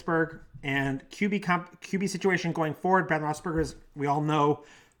landing in Pittsburgh, and QB situation going forward. Ben Roethlisberger, as we all know,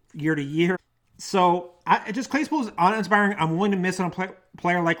 year to year. So Claypool is uninspiring. I'm willing to miss on a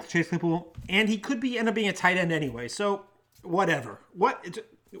player like Chase Claypool, and he could end up being a tight end anyway. So whatever.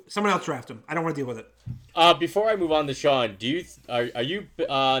 Someone else draft him. I don't want to deal with it. Before I move on to Sean, are you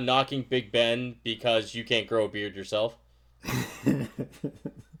knocking Big Ben because you can't grow a beard yourself?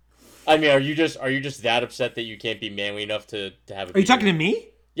 I mean, are you just that upset that you can't be manly enough to have a beard? Are you talking to me?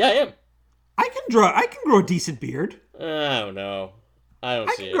 Yeah, I am. I can grow a decent beard. I don't know. I don't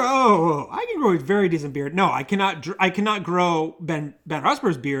see it. I can grow a very decent beard. No, I cannot grow Ben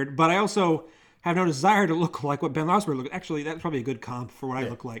Roethlisberger's beard, but I also have no desire to look like what Ben Roethlisberger looks. Actually, that's probably a good comp for what I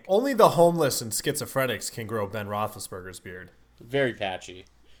look like. Only the homeless and schizophrenics can grow Ben Roethlisberger's beard. Very patchy.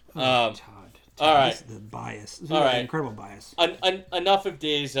 Todd, all right. This is the bias. This is All right. Incredible bias. Enough of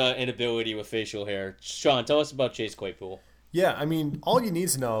Dave's inability with facial hair. Sean, tell us about Chase Claypool. Yeah, I mean, all you need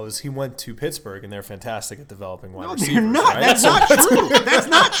to know is he went to Pittsburgh, and they're fantastic at developing wide No, receivers. they're not. Right? That's not true. That's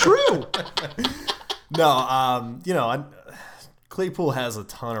not true. No, Claypool has a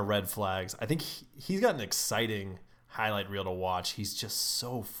ton of red flags. I think he's got an exciting highlight reel to watch. He's just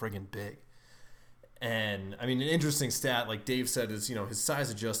so friggin' big. And, I mean, an interesting stat, like Dave said, is, his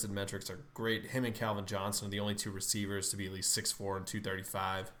size-adjusted metrics are great. Him and Calvin Johnson are the only two receivers to be at least 6'4" and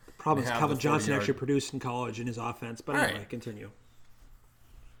 235. Problem is Calvin Johnson actually produced in college in his offense. But anyway, right. Continue.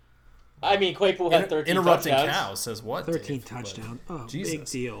 I mean, Claypool had 13 Interrupting touchdowns. Cow says what? 13 Dave? touchdown. Oh, Jesus. big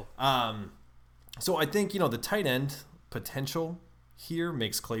deal. So I think, the tight end potential here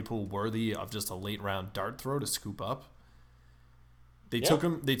makes Claypool worthy of just a late-round dart throw to scoop up. They took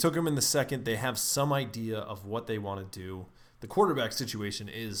him in the second. They have some idea of what they want to do. The quarterback situation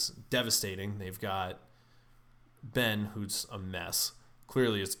is devastating. They've got Ben, who's a mess.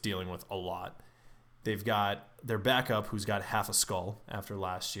 Clearly is dealing with a lot. They've got their backup, who's got half a skull after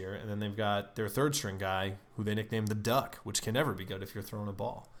last year. And then they've got their third-string guy, who they nicknamed the Duck, which can never be good if you're throwing a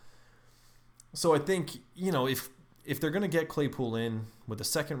ball. So I think, if they're going to get Claypool in with a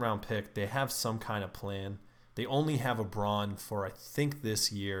second-round pick, they have some kind of plan. They only have a Braun for, I think,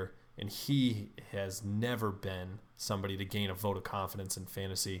 this year, and he has never been somebody to gain a vote of confidence in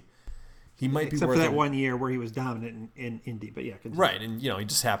fantasy. He might Except be worth for that 1 year where he was dominant in Indy. But yeah, continue. Right, and, he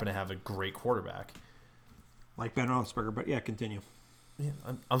just happened to have a great quarterback. Like Ben Roethlisberger, but yeah, continue. Yeah,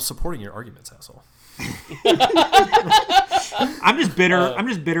 I'm supporting your arguments, asshole. I'm just bitter. I'm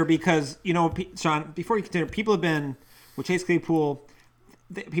just bitter because, Sean, before you continue, people have been, with Chase Claypool,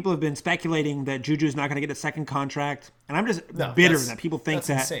 people have been speculating that Juju's not going to get a second contract. And I'm just bitter that people think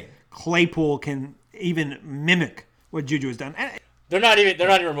that insane. Claypool can even mimic what Juju has done. And They're not even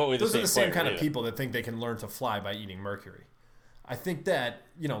remotely the Those same. are the same player kind of either. people that think they can learn to fly by eating mercury. I think that,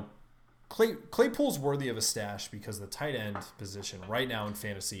 Claypool's worthy of a stash because the tight end position right now in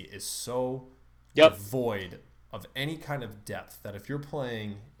fantasy is so devoid of any kind of depth that if you're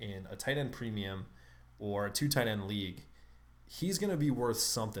playing in a tight end premium or a two tight end league, he's going to be worth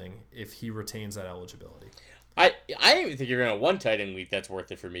something if he retains that eligibility. I don't even think you're in a one tight end league that's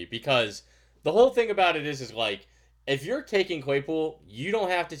worth it for me because the whole thing about it is like if you're taking Claypool, you don't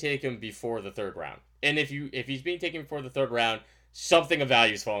have to take him before the third round. And if he's being taken before the third round, something of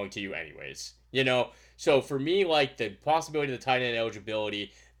value is falling to you anyways. So for me, like the possibility of the tight end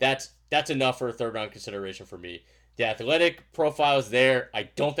eligibility, that's enough for a third round consideration for me. The athletic profile is there. I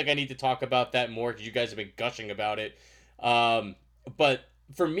don't think I need to talk about that more because you guys have been gushing about it. But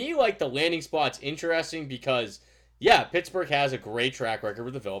for me, like the landing spot's interesting because, yeah, Pittsburgh has a great track record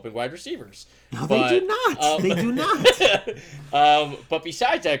with developing wide receivers. no, they do not. They do not. But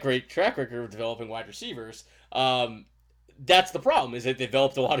besides that great track record of developing wide receivers, that's the problem, is that they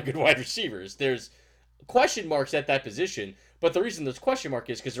developed a lot of good wide receivers. There's question marks at that position, but the reason there's question mark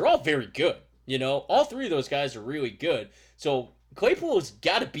is because they're all very good. All three of those guys are really good. So Claypool has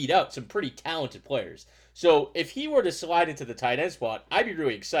got to beat out some pretty talented players. So if he were to slide into the tight end spot, I'd be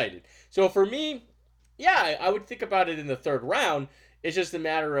really excited. So for me, yeah, I would think about it in the third round. It's just a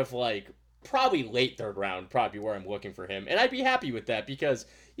matter of like probably late third round, probably where I'm looking for him. And I'd be happy with that because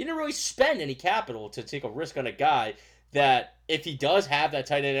you didn't really spend any capital to take a risk on a guy that if he does have that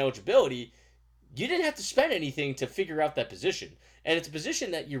tight end eligibility, you didn't have to spend anything to figure out that position. And it's a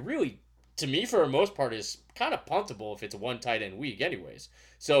position that you really, to me, for the most part, is kind of puntable if it's a one tight end week anyways.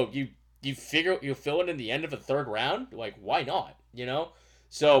 So you fill it in the end of the third round, like why not?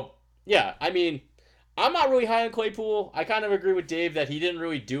 So yeah, I mean, I'm not really high on Claypool. I kind of agree with Dave that he didn't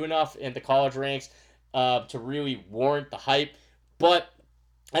really do enough in the college ranks to really warrant the hype. But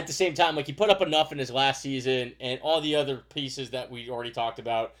at the same time, like he put up enough in his last season and all the other pieces that we already talked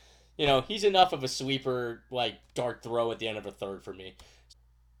about. He's enough of a sleeper, like dart throw at the end of a third for me.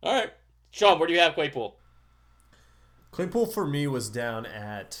 All right, Sean, where do you have Claypool? Claypool for me was down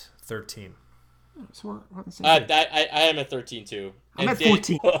at 13. So we're on the same page. I am at 13 too. I'm And at Dave-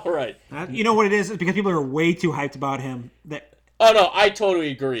 14. All right. You know what it is? It's because people are way too hyped about him. That Oh no, I totally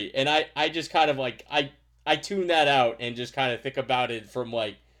agree, and I just kind of like I tune that out and just kind of think about it from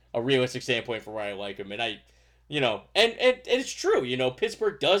like a realistic standpoint for where I like him, and and it's true,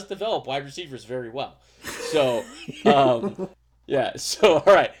 Pittsburgh does develop wide receivers very well, so yeah, so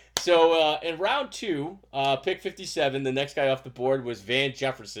all right, so in round two, pick 57, the next guy off the board was Van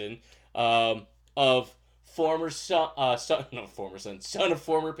Jefferson, of son of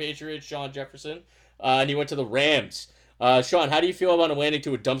former Patriot Sean Jefferson, and he went to the Rams. Sean, how do you feel about him landing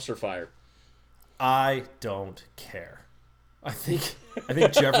to a dumpster fire? I don't care. I think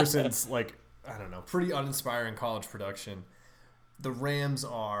Jefferson's like, I don't know, pretty uninspiring college production. The Rams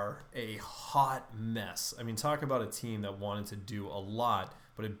are a hot mess. I mean, talk about a team that wanted to do a lot,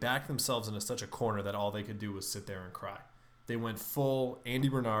 but it backed themselves into such a corner that all they could do was sit there and cry. They went full Andy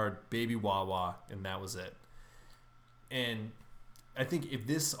Bernard, baby Wawa, and that was it. And I think if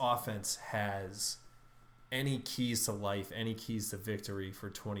this offense has any keys to life, any keys to victory for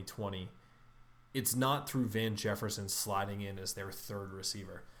 2020, it's not through Van Jefferson sliding in as their third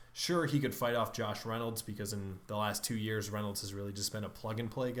receiver. Sure, he could fight off Josh Reynolds because in the last 2 years, Reynolds has really just been a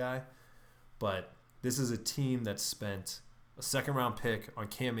plug-and-play guy. But this is a team that spent a second-round pick on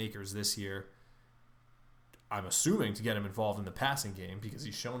Cam Akers this year, I'm assuming to get him involved in the passing game because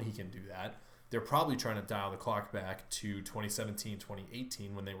he's shown he can do that. They're probably trying to dial the clock back to 2017,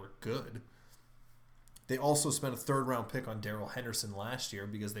 2018 when they were good. They also spent a third-round pick on Darrell Henderson last year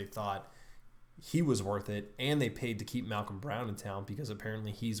because they thought he was worth it, and they paid to keep Malcolm Brown in town because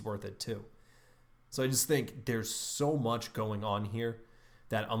apparently he's worth it too. So I just think there's so much going on here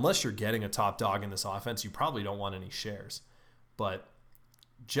that unless you're getting a top dog in this offense, you probably don't want any shares. But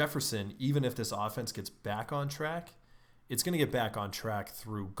Jefferson, even if this offense gets back on track, it's going to get back on track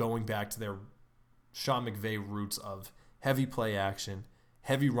through going back to their Sean McVay roots of heavy play action,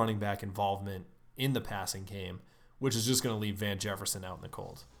 heavy running back involvement in the passing game, which is just going to leave Van Jefferson out in the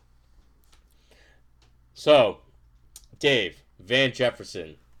cold. So, Dave, Van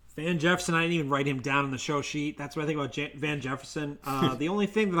Jefferson. Van Jefferson, I didn't even write him down on the show sheet. That's what I think about Van Jefferson. The only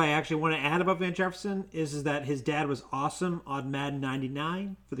thing that I actually want to add about Van Jefferson is that his dad was awesome on Madden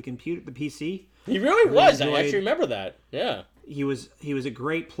 99 for the PC. He really was. I actually remember that. Yeah. He was a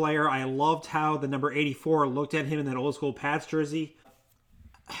great player. I loved how the number 84 looked at him in that old school Pats jersey.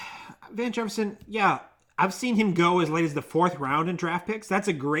 Van Jefferson, yeah, I've seen him go as late as the fourth round in draft picks. That's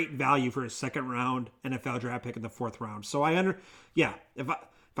a great value for a second round NFL draft pick in the fourth round. So if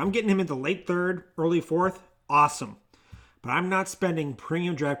I'm getting him in the late third, early fourth, awesome. But I'm not spending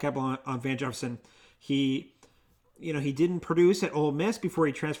premium draft capital on Van Jefferson. He didn't produce at Ole Miss before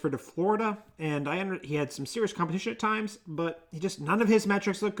he transferred to Florida, and he had some serious competition at times, but none of his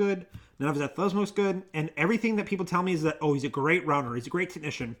metrics look good, none of his athleticism looks good, and everything that people tell me is that, he's a great rounder, he's a great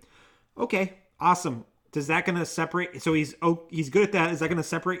technician. Okay, awesome. Is that going to separate? So he's good at that. Is that going to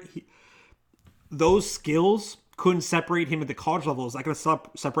separate? Those skills couldn't separate him at the college level. Is that going to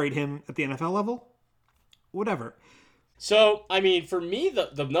separate him at the NFL level? Whatever. So, I mean, for me,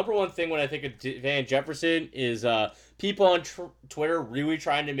 the number one thing when I think of Van Jefferson is people on Twitter really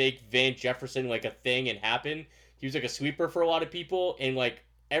trying to make Van Jefferson like a thing and happen. He was like a sweeper for a lot of people, and like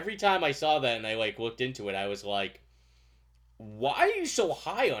every time I saw that and I like looked into it, I was like, why are you so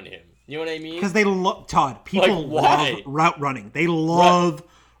high on him? You know what I mean? Because they love Todd. People love route running. They love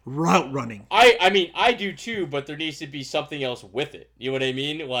route running. I mean, I do too, but there needs to be something else with it. You know what I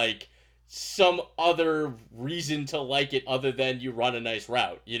mean? Like some other reason to like it other than you run a nice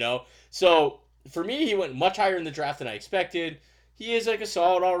route, So for me, he went much higher in the draft than I expected. He is like a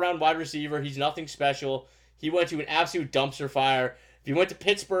solid all-around wide receiver. He's nothing special. He went to an absolute dumpster fire. If he went to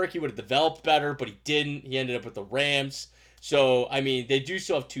Pittsburgh, he would have developed better, but he didn't. He ended up with the Rams. So, I mean, they do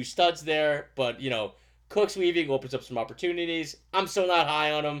still have two studs there, but, Cook's leaving opens up some opportunities. I'm still not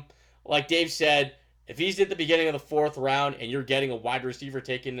high on him. Like Dave said, if he's at the beginning of the fourth round and you're getting a wide receiver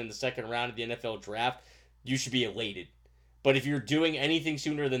taken in the second round of the NFL draft, you should be elated. But if you're doing anything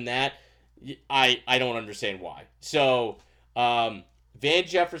sooner than that, I don't understand why. So, Van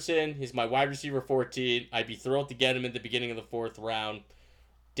Jefferson is my wide receiver 14. I'd be thrilled to get him at the beginning of the fourth round.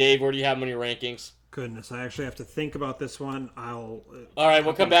 Dave, where do you have him on your rankings? Goodness, I actually have to think about this one. All right,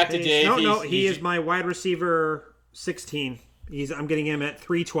 we'll come back to Dave. No, he is my wide receiver 16. I'm getting him at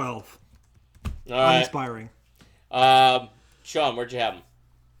 312. All right. Uninspiring. Sean, where'd you have him?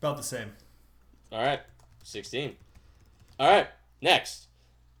 About the same. All right, 16. All right, next.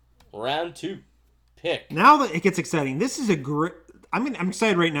 Round 2. Pick. Now that it gets exciting. This is a great... I'm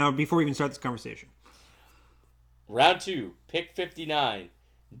excited right now before we even start this conversation. Round 2. Pick 59.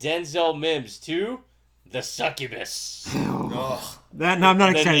 Denzel Mims to the Succubus. I'm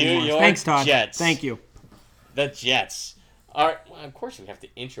not excited anymore. Thanks, Todd. Jets. Thank you. The Jets. All right. Well, of course we have to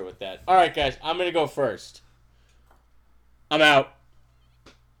intro with that. All right, guys. I'm gonna go first. I'm out.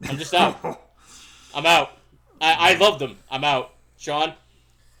 I'm just out. I'm out. I love them. I'm out. Sean?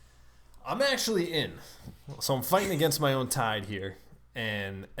 I'm actually in. So I'm fighting against my own tide here.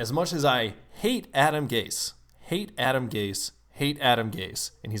 And as much as I hate Adam Gase,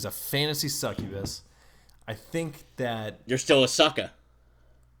 and he's a fantasy succubus, I think that You're still a sucker.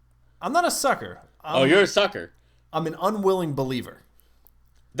 I'm not a sucker. You're a sucker. I'm an unwilling believer.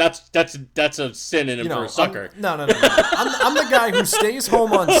 That's a synonym for a sucker. No. I'm the guy who stays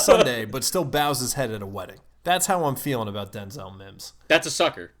home on Sunday but still bows his head at a wedding. That's how I'm feeling about Denzel Mims. That's a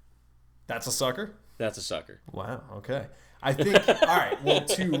sucker. That's a sucker? That's a sucker. Wow, okay. I think, all right, well,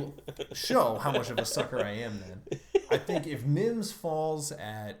 to show how much of a sucker I am then, I think if Mims falls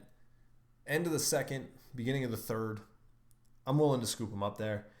at end of the second, beginning of the third, I'm willing to scoop him up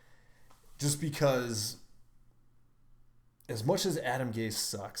there. Just because as much as Adam Gase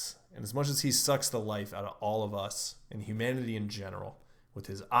sucks, and as much as he sucks the life out of all of us and humanity in general, with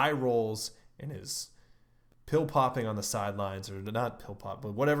his eye rolls and his pill popping on the sidelines, or not pill pop,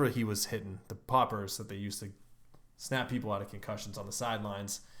 but whatever he was hitting, the poppers that they used to snap people out of concussions on the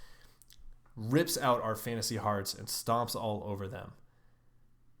sidelines, rips out our fantasy hearts and stomps all over them.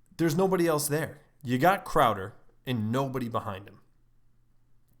 There's nobody else there. You got Crowder and nobody behind him.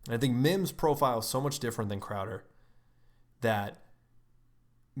 And I think Mims' profile is so much different than Crowder that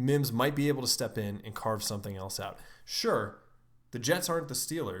Mims might be able to step in and carve something else out. Sure, the Jets aren't the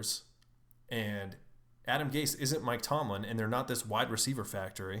Steelers, and Adam Gase isn't Mike Tomlin, and they're not this wide receiver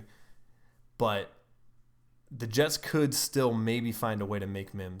factory, but the Jets could still maybe find a way to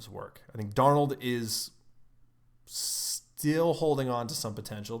make Mims work. I think Darnold is still holding on to some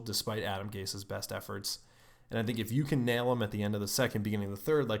potential despite Adam Gase's best efforts. And I think if you can nail him at the end of the second, beginning of the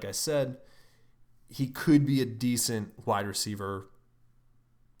third, like I said, he could be a decent wide receiver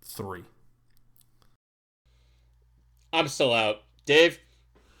 3. I'm still out. Dave?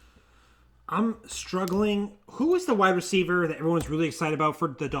 I'm struggling. Who was the wide receiver that everyone's really excited about for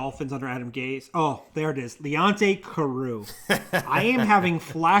the Dolphins under Adam Gase? Oh, there it is. Leonte Carew. I am having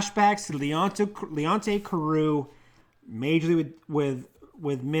flashbacks to Leonte Carew majorly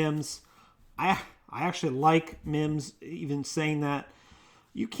with Mims. I actually like Mims, even saying that.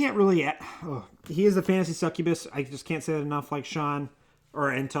 You can't really... he is a fantasy succubus. I just can't say that enough, like Sean.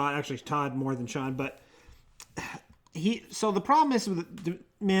 And Todd. Actually, Todd more than Sean. But... So the problem is with the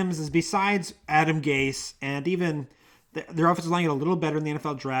Mims is besides Adam Gase and even their offensive line get a little better in the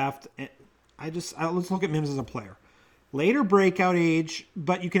NFL draft. Let's look at Mims as a player. Later breakout age,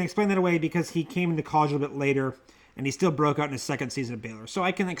 but you can explain that away because he came into college a little bit later and he still broke out in his second season at Baylor. So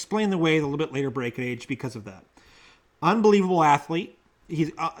I can explain away the little bit later breakout age because of that. Unbelievable athlete.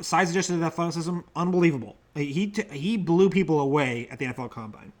 He's size adjusted athleticism, unbelievable. He blew people away at the NFL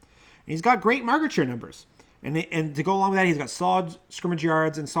Combine. And he's got great market share numbers. And to go along with that, he's got solid scrimmage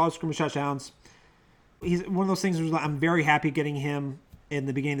yards and solid scrimmage touchdowns. He's one of those things where I'm very happy getting him in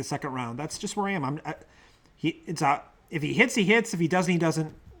the beginning of the second round. That's just where I am. If he hits, he hits. If he doesn't, he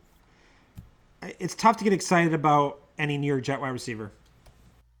doesn't. It's tough to get excited about any New York Jet wide receiver.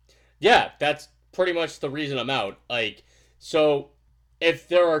 Yeah, that's pretty much the reason I'm out. So if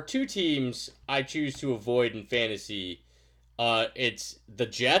there are two teams I choose to avoid in fantasy, it's the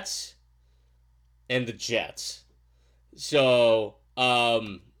Jets and the Jets. So,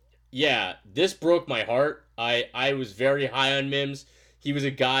 yeah, this broke my heart. I was very high on Mims. He was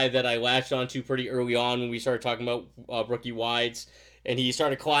a guy that I latched onto pretty early on when we started talking about rookie wides. And he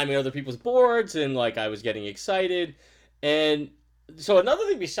started climbing other people's boards, and, I was getting excited. And so another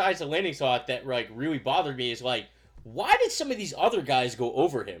thing besides the landing spot that, really bothered me is, why did some of these other guys go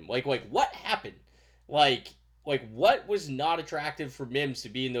over him? What happened? What was not attractive for Mims to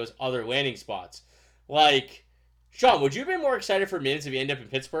be in those other landing spots? Sean, would you have been more excited for Mims if he ended up in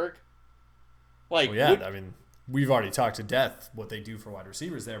Pittsburgh? We've already talked to death what they do for wide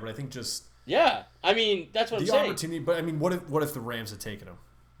receivers there, but I think just... Yeah, that's what I'm saying. The opportunity, but what if the Rams had taken him?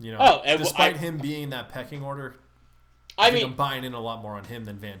 Despite him being in that pecking order, I'm buying in a lot more on him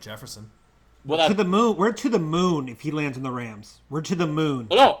than Van Jefferson. Well, to the moon. We're to the moon if he lands in the Rams. We're to the moon.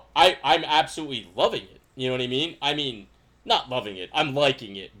 No, I'm absolutely loving it. You know what I mean? Not loving it. I'm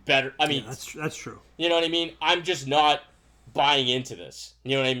liking it better. That's true. You know what I mean? I'm just not buying into this.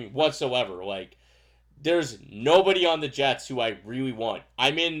 You know what I mean? Whatsoever. There's nobody on the Jets who I really want. I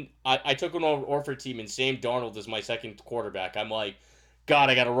took an Orford team and Sam Darnold is my second quarterback. I'm like,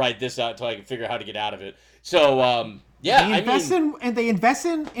 God, I got to write this out until I can figure out how to get out of it. So, yeah. They invest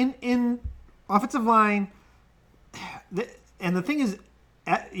in offensive line. And the thing is,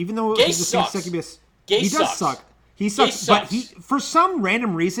 even though Gase sucks. he does suck. He sucks. sucks. But for some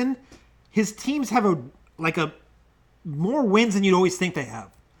random reason, his teams have a more wins than you'd always think they have.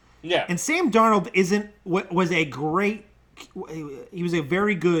 Yeah. And Sam Darnold was a great. He was a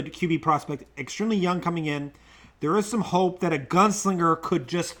very good QB prospect, extremely young coming in. There is some hope that a gunslinger could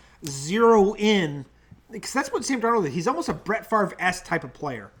just zero in, because that's what Sam Darnold is. He's almost a Brett Favre-esque type of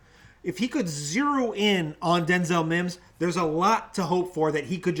player. If he could zero in on Denzel Mims, there's a lot to hope for that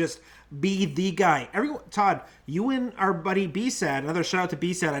he could just be the guy. Todd, you and our buddy B-Sad, another shout out to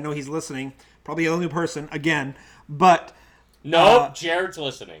B-Sad. I know he's listening. Probably the only person, again. But no, Jared's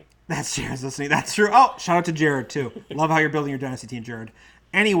listening. That's Jared's listening. That's true. Oh, shout out to Jared, too. Love how you're building your dynasty team, Jared.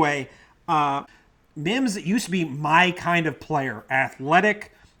 Anyway, Mims used to be my kind of player.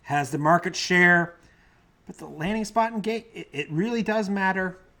 Athletic, has the market share, but the landing spot and gate, it really does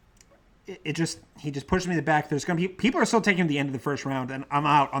matter. He just pushed me in the back. There's gonna be people are still taking him the end of the first round, and I'm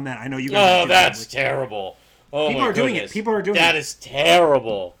out on that. I know you guys. Oh, that's terrible. Oh, people are doing it. People are doing it. That is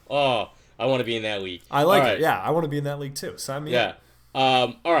terrible. Oh, I want to be in that league. I like it. Yeah, I want to be in that league too. Sign me up.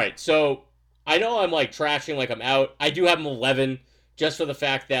 All right. So I know I'm like trashing, like I'm out. I do have him 11, just for the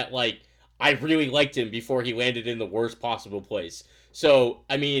fact that like I really liked him before he landed in the worst possible place. So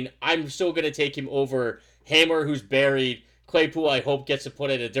I mean, I'm still gonna take him over Hamler, who's buried. Claypool, I hope, gets to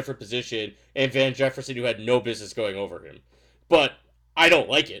put in a different position, and Van Jefferson, who had no business going over him. But I don't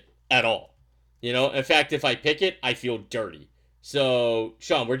like it at all. You know, in fact, if I pick it, I feel dirty. So,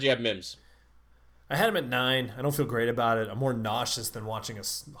 Sean, where'd you have Mims? I had him at 9. I don't feel great about it. I'm more nauseous than watching a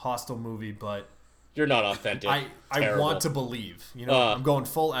Hostel movie, but you're not authentic. I want to believe. You know, I'm going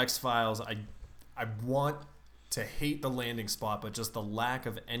full X-Files. I want to hate the landing spot, but just the lack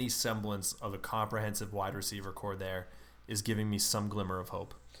of any semblance of a comprehensive wide receiver core there is giving me some glimmer of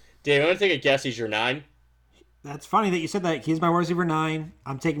hope. Dave, I want to take a guess. He's your 9. That's funny that you said that. He's my wide receiver 9.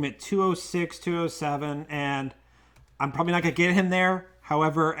 I'm taking him at 206, 207, and I'm probably not going to get him there.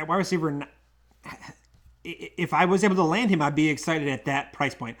 However, at wide receiver, if I was able to land him, I'd be excited at that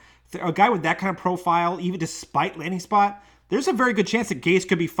price point. A guy with that kind of profile, even despite landing spot, there's a very good chance that Gase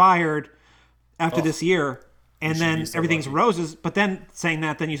could be fired after this year, and then everything's roses. But then saying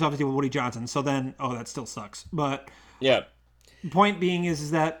that, then you still have to deal with Woody Johnson. So then, that still sucks. But yeah. Point being is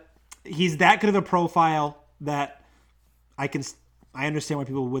that he's that good of a profile that I understand why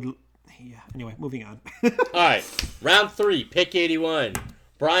people would. Yeah. Anyway, moving on. All right, round 3, pick 81.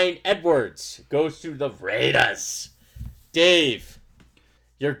 Bryan Edwards goes to the Raiders. Dave,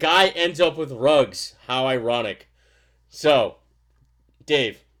 your guy ends up with Ruggs. How ironic. So,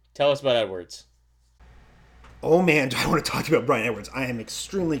 Dave, tell us about Edwards. Oh man, do I want to talk about Bryan Edwards? I am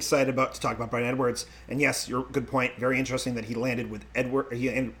extremely excited to talk about Bryan Edwards. And yes, your good point. Very interesting that he landed with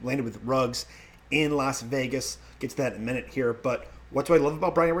landed with Ruggs in Las Vegas. Get to that in a minute here. But what do I love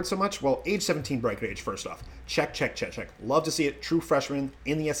about Bryan Edwards so much? Well, age 17 break age, first off. Check. Love to see it. True freshman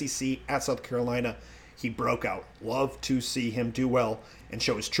in the SEC at South Carolina. He broke out. Love to see him do well and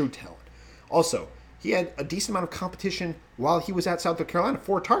show his true talent. Also, he had a decent amount of competition while he was at South Carolina.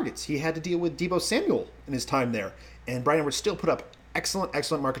 4 targets. He had to deal with Deebo Samuel in his time there. And Bryan Edwards still put up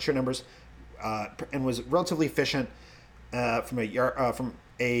excellent market share numbers and was relatively efficient from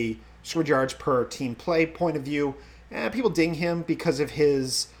a scored yards per team play point of view. People ding him because of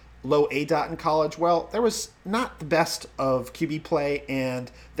his low ADOT in college. Well, there was not the best of QB play,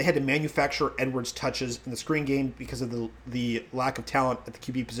 and they had to manufacture Edwards touches in the screen game because of the lack of talent at the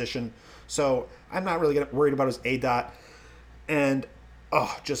QB position. So I'm not really worried about his ADOT. And,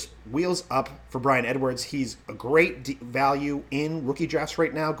 just wheels up for Bryan Edwards. He's a great value in rookie drafts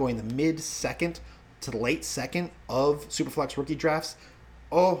right now, going the mid-second to the late second of Superflex rookie drafts.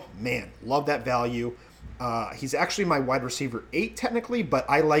 Oh, man, love that value. He's actually my wide receiver 8 technically, but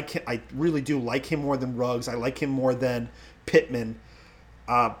I like him. I really do like him more than Ruggs. I like him more than Pittman.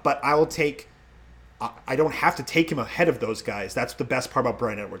 But I don't have to take him ahead of those guys. That's the best part about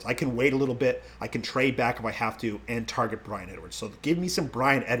Bryan Edwards. I can wait a little bit. I can trade back if I have to and target Bryan Edwards. So give me some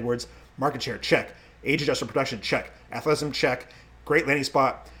Bryan Edwards. Market share, check. Age-adjusted production, check. Athleticism, check. Great landing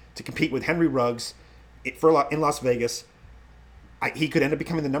spot to compete with Henry Ruggs in Las Vegas. He could end up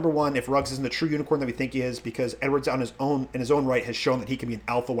becoming the number 1 if Ruggs isn't the true unicorn that we think he is, because Edwards in his own right has shown that he can be an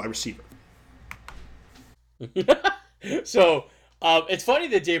alpha wide receiver. So, it's funny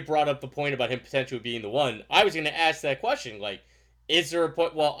that Dave brought up the point about him potentially being the one. I was going to ask that question, like, is there a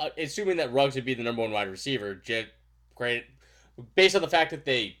point, well, assuming that Ruggs would be the number 1 wide receiver, great, based on the fact that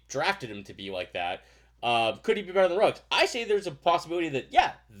they drafted him to be like that, could he be better than Ruggs? I say there's a possibility that,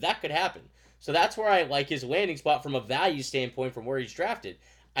 yeah, that could happen. So that's where I like his landing spot from a value standpoint from where he's drafted.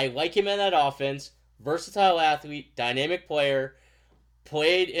 I like him in that offense, versatile athlete, dynamic player,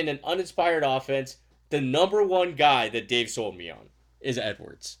 played in an uninspired offense, the number one guy that Dave sold me on is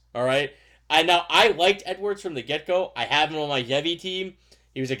Edwards. All right. I liked Edwards from the get go. I have him on my heavy team.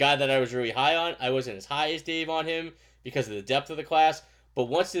 He was a guy that I was really high on. I wasn't as high as Dave on him because of the depth of the class. But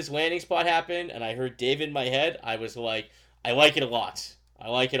once this landing spot happened and I heard Dave in my head, I was like, I like it a lot. I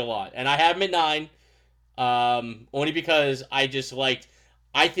like it a lot. And I have him at 9. Only because I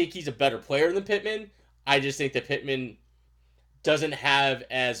think he's a better player than Pittman. I just think that Pittman doesn't have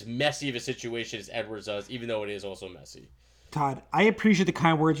as messy of a situation as Edwards does, even though it is also messy. Todd, I appreciate the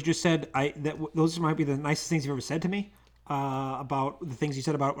kind words you just said. Those might be the nicest things you've ever said to me about the things you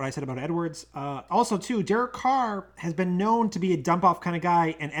said about what I said about Edwards. Also, too, Derek Carr has been known to be a dump off kind of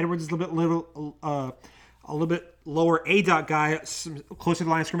guy, and Edwards is a little bit lower A-dot guy, closer to the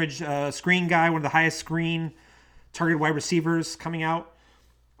line of scrimmage, screen guy, one of the highest screen targeted wide receivers coming out.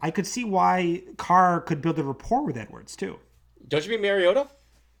 I could see why Carr could build a rapport with Edwards too. Don't you mean Mariota?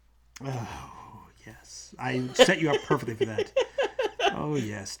 Oh, yes. I set you up perfectly for that. Oh,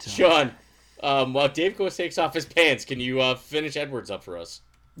 yes, Tom. Sean, while Dave takes off his pants, can you finish Edwards up for us?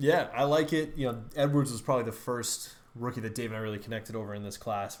 Yeah, I like it. Edwards was probably the first rookie that Dave and I really connected over in this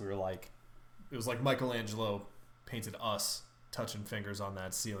class. We were like, it was like Michelangelo painted us touching fingers on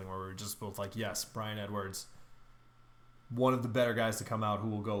that ceiling where we were just both like, yes, Brian Edwards, one of the better guys to come out who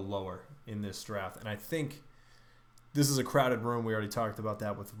will go lower in this draft. And I think this is a crowded room. We already talked about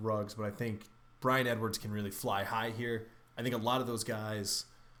that with Ruggs, but I think Brian Edwards can really fly high here. I think a lot of those guys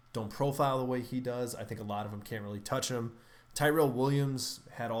don't profile the way he does. I think a lot of them can't really touch him. Tyrell Williams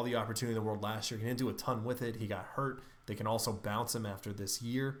had all the opportunity in the world last year. He didn't do a ton with it. He got hurt. They can also bounce him after this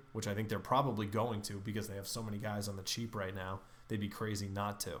year, which I think they're probably going to because they have so many guys on the cheap right now. They'd be crazy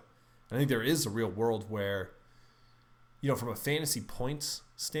not to. I think there is a real world where, from a fantasy points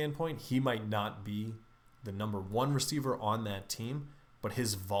standpoint, he might not be the number one receiver on that team, but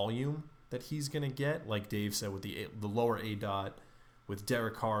his volume that he's going to get, like Dave said, with the lower A-dot, with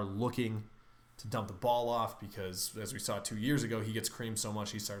Derek Carr looking to dump the ball off because, as we saw 2 years ago, he gets creamed so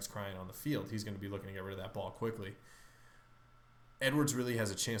much he starts crying on the field. He's going to be looking to get rid of that ball quickly. Edwards really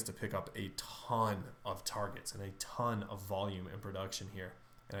has a chance to pick up a ton of targets and a ton of volume and production here,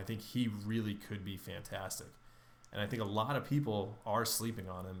 and I think he really could be fantastic. And I think a lot of people are sleeping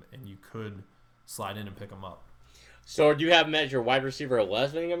on him, and you could slide in and pick him up. So do you have him as your wide receiver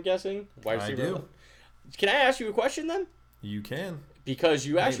 11, I'm guessing? Wide I receiver do. 11? Can I ask you a question then? You can. Because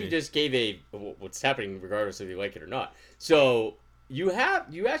you actually just gave what's happening regardless if you like it or not. So you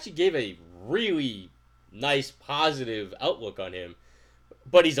actually gave a really nice positive outlook on him,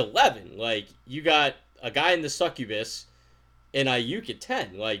 but he's 11. Like, you got a guy in the succubus and Ayuk at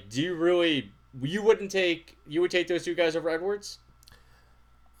 10. Like, you would take those two guys over Edwards?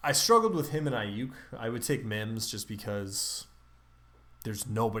 I struggled with him and Ayuk. I would take Mims just because there's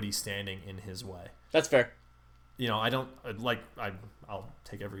nobody standing in his way. That's fair. I'll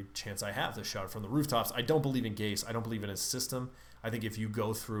take every chance I have to shout from the rooftops. I don't believe in Gase. I don't believe in his system. I think if you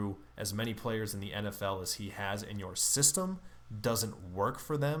go through as many players in the NFL as he has in your system, doesn't work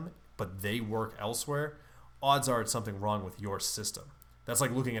for them, but they work elsewhere, odds are it's something wrong with your system. That's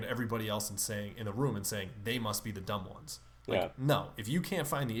like looking at everybody else and saying in the room and saying they must be the dumb ones. No, if you can't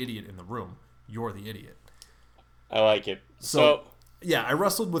find the idiot in the room, you're the idiot. I like it. So yeah, I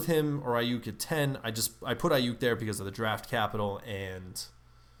wrestled with him or Ayuk at 10. I put Ayuk there because of the draft capital, and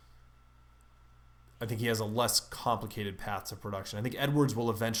I think he has a less complicated path to production. I think Edwards will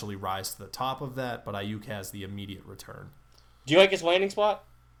eventually rise to the top of that, but Ayuk has the immediate return. Do you like his landing spot?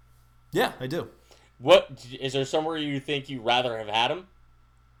 Yeah, I do. What is there somewhere you think you rather have had him?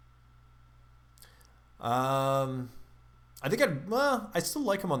 I think I still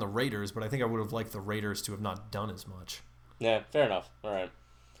like him on the Raiders, but I think I would have liked the Raiders to have not done as much. Yeah, fair enough. All right.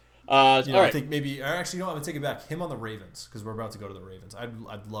 All right. I think maybe, or actually, no, I'm going to take it back. Him on the Ravens, because we're about to go to the Ravens.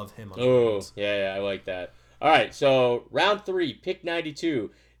 I'd love him on the Ravens. Yeah, I like that. All right, so round 3, pick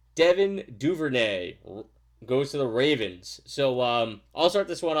 92. Devin Duvernay goes to the Ravens. So I'll start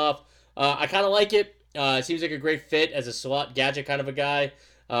this one off. I kind of like it. It seems like a great fit as a slot gadget kind of a guy.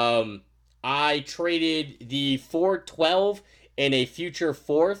 I traded the 412 and a future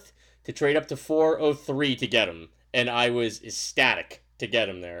 4th to trade up to 403 to get him. And I was ecstatic to get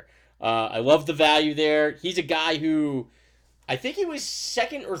him there. I love the value there. He's a guy who I think he was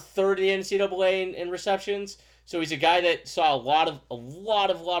 2nd or 3rd in the NCAA in receptions. So he's a guy that saw a lot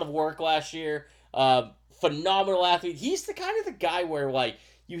of work last year. Phenomenal athlete. He's the kind of the guy where like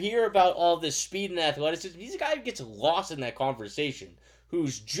you hear about all this speed and athleticism. He's a guy who gets lost in that conversation,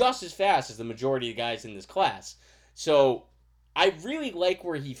 who's just as fast as the majority of the guys in this class. So I really like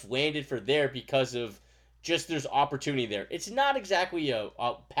where he landed for there because of just there's opportunity there. It's not exactly a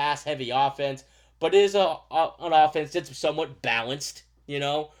pass-heavy offense, but it is an offense that's somewhat balanced,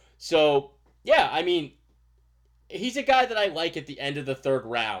 So, yeah, I mean, he's a guy that I like at the end of the third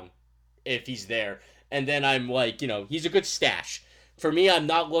round if he's there. And then I'm like, he's a good stash. For me, I'm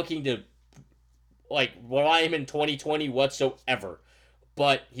not looking to, rely him in 2020 whatsoever.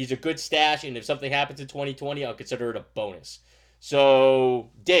 But he's a good stash, and if something happens in 2020, I'll consider it a bonus. So,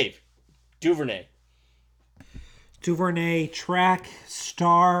 Dave, Duvernay. Duvernay, track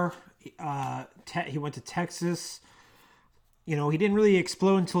star. He went to Texas. He didn't really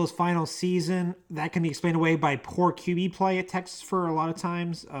explode until his final season. That can be explained away by poor QB play at Texas for a lot of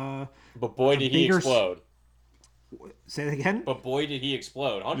times. But boy, did he explode. Say that again? But boy, did he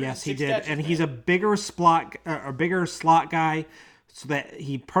explode. Yes, he did. Catches, and man. He's a bigger slot guy, so that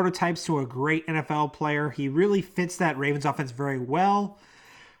he prototypes to a great NFL player. He really fits that Ravens offense very well.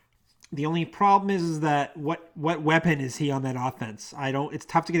 The only problem is that what weapon is he on that offense? It's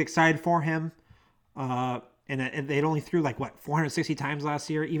tough to get excited for him. And they only threw 460 times last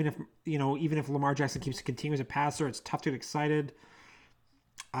year. Even if Lamar Jackson continues a passer, it's tough to get excited.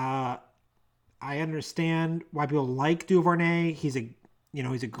 I understand why people like Duvernay. He's a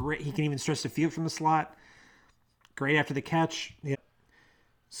great. He can even stretch the field from the slot. Great after the catch. Yeah.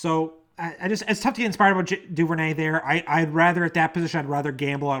 So it's tough to get inspired about Duvernay there. I'd rather at that position. I'd rather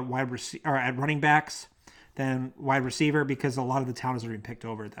gamble at at running backs than wide receiver because a lot of the talent is already picked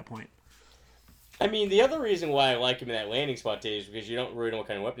over at that point. I mean, the other reason why I like him in that landing spot, Dave, is because you don't really know what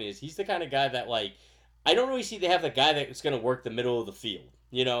kind of weapon he is. He's the kind of guy that, I don't really see they have the guy that's going to work the middle of the field,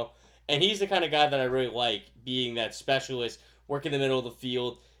 And he's the kind of guy that I really like, being that specialist, working the middle of the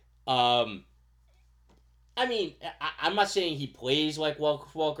field. I mean, I'm not saying he plays like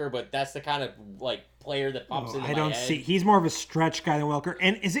Welker, but that's the kind of, player that pops into my head. I don't see. He's more of a stretch guy than Welker.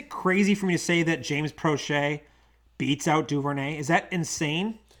 And is it crazy for me to say that James Prochet beats out Duvernay? Is that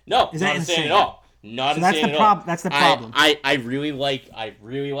insane? No, is that insane at all? Not so insane at all. That's the problem. I really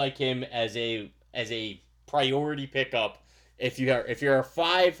like him as a priority pickup. If you're in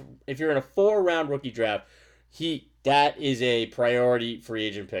a 4-round rookie draft, that is a priority free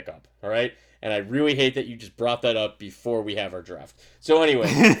agent pickup. All right, and I really hate that you just brought that up before we have our draft. So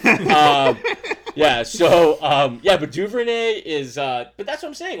anyway, but Duvernay is. But that's what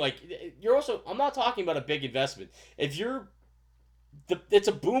I'm saying. I'm not talking about a big investment. If you're it's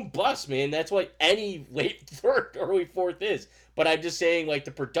a boom bust, man. That's what any late third, early fourth is. But I'm just saying,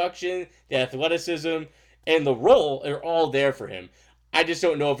 the production, the athleticism, and the role are all there for him. I just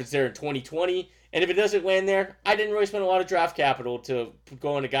don't know if it's there in 2020. And if it doesn't land there, I didn't really spend a lot of draft capital to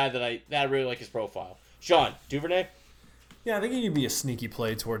go on a guy that I really like his profile. Sean, Duvernay? Yeah, I think he can be a sneaky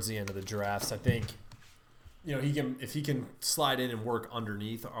play towards the end of the drafts. I think, if he can slide in and work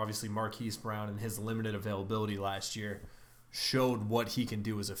underneath. Obviously, Marquise Brown and his limited availability last year showed what he can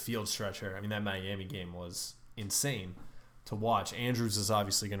do as a field stretcher. I mean, that Miami game was insane to watch. Andrews is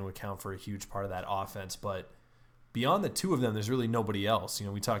obviously going to account for a huge part of that offense, but beyond the two of them, there's really nobody else.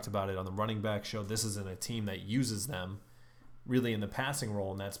 We talked about it on the running back show. This isn't a team that uses them really in the passing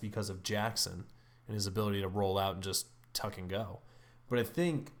role, and that's because of Jackson and his ability to roll out and just tuck and go. But I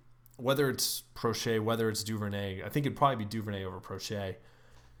think whether it's Prochet, whether it's Duvernay, I think it'd probably be Duvernay over Prochet.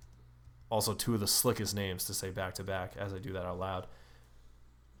 Also, two of the slickest names to say back-to-back as I do that out loud.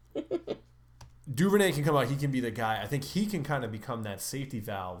 Duvernay can come out. He can be the guy. I think he can kind of become that safety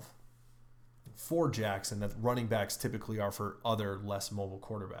valve for Jackson that running backs typically are for other less mobile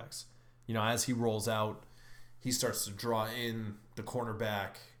quarterbacks. As he rolls out, he starts to draw in the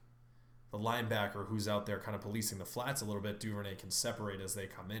cornerback, the linebacker who's out there kind of policing the flats a little bit. Duvernay can separate as they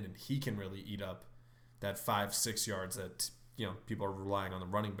come in, and he can really eat up that 5-6 yards that people are relying on the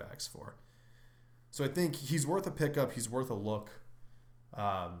running backs for. So I think he's worth a pickup. He's worth a look.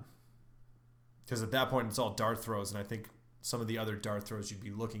 Because at that point, it's all dart throws, and I think some of the other dart throws you'd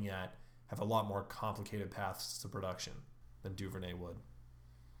be looking at have a lot more complicated paths to production than Duvernay would.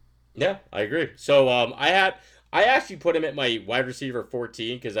 Yeah, I agree. So I actually put him at my wide receiver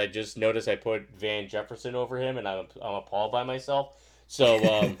 14 because I just noticed I put Van Jefferson over him, and I'm appalled by myself.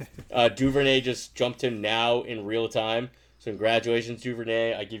 So Duvernay just jumped him now in real time. So congratulations,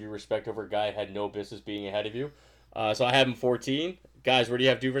 Duvernay. I give you respect over a guy who had no business being ahead of you. So I have him 14. Guys, where do you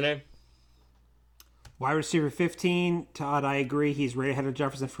have Duvernay? Wide receiver 15. Todd, I agree. He's right ahead of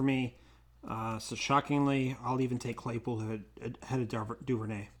Jefferson for me. So shockingly, I'll even take Claypool ahead of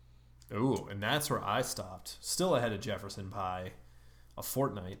Duvernay. Ooh, and that's where I stopped. Still ahead of Jefferson by a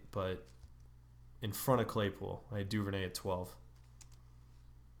fortnight, but in front of Claypool. I had Duvernay at 12.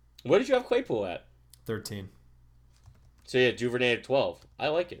 What did you have Claypool at? 13. So yeah, Duvernay at 12. I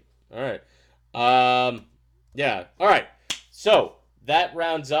like it. All right. Yeah. All right. So that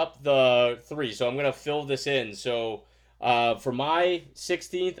rounds up the 3. So I'm gonna fill this in. So for my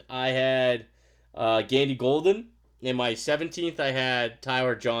 16th, I had Gandy Golden. In my 17th, I had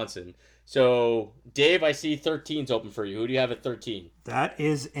Tyler Johnson. So Dave, I see 13's open for you. Who do you have at 13? That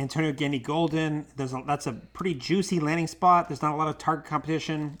is Antonio Gandy Golden. That's a pretty juicy landing spot. There's not a lot of target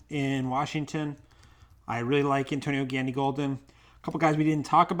competition in Washington. I really like Antonio Gandy Golden. A couple guys we didn't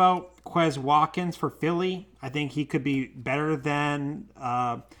talk about. Quez Watkins for Philly. I think he could be better than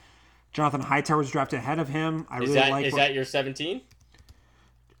Jonathan Hightower was drafted ahead of him. Is that your 17?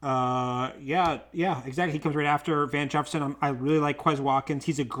 Yeah, exactly. He comes right after Van Jefferson. I really like Quez Watkins.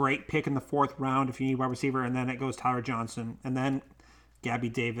 He's a great pick in the 4th round if you need wide receiver. And then it goes Tyler Johnson. And then Gabby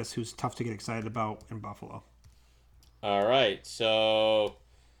Davis, who's tough to get excited about in Buffalo. All right. So,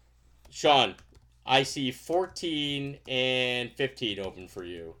 Sean, I see 14 and 15 open for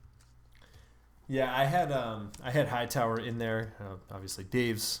you. Yeah, I had Hightower in there. Obviously,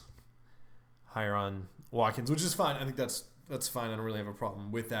 Dave's higher on Watkins, which is fine. I think that's fine. I don't really have a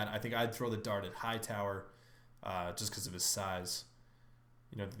problem with that. I think I'd throw the dart at Hightower just because of his size.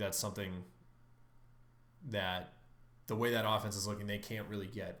 I think that's something that the way that offense is looking, they can't really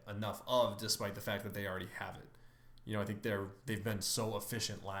get enough of, despite the fact that they already have it. I think they've been so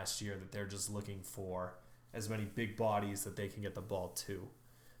efficient last year that they're just looking for as many big bodies that they can get the ball to.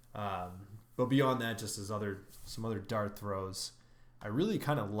 But beyond that, just as some other dart throws, I really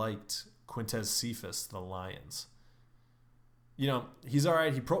kind of liked Quintez Cephas, the Lions. He's all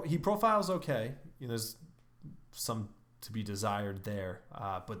right. He profiles okay. There's some to be desired there.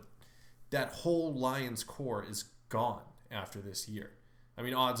 But that whole Lions core is gone after this year. I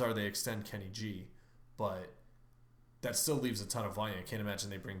mean, odds are they extend Kenny G, but that still leaves a ton of volume. I can't imagine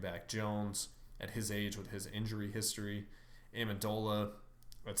they bring back Jones at his age with his injury history. Amendola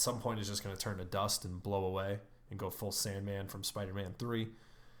at some point is just going to turn to dust and blow away and go full Sandman from Spider-Man 3.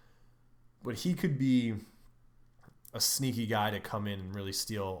 But he could be a sneaky guy to come in and really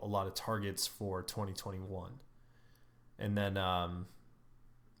steal a lot of targets for 2021. And then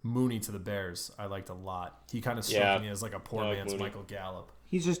Mooney to the Bears, I liked a lot. He kind of struck me as like a poor man's Mooney. Michael Gallup.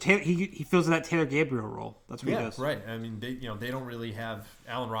 He's just he fills that Taylor Gabriel role. That's what he does. Right. I mean, they don't really have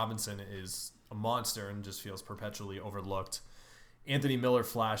Allen Robinson is a monster and just feels perpetually overlooked. Anthony Miller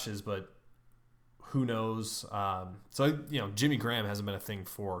flashes, but who knows? So Jimmy Graham hasn't been a thing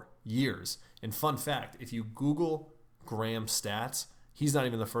for years. And fun fact, if you Google Graham stats, he's not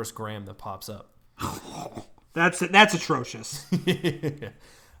even the first Graham that pops up. That's atrocious.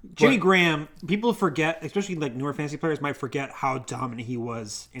 Jimmy Graham, people forget, especially like newer fantasy players might forget how dominant he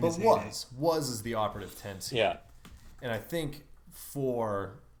was in his heyday. Was is the operative tense here. Yeah. And I think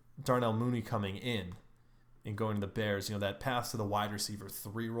for Darnell Mooney coming in and going to the Bears, that path to the wide receiver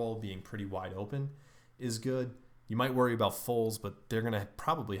 3 role being pretty wide open is good. You might worry about Foles, but they're going to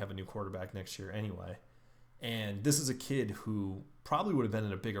probably have a new quarterback next year anyway. And this is a kid who probably would have been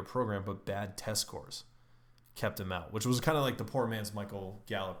in a bigger program, but bad test scores kept him out, which was kind of like the poor man's Michael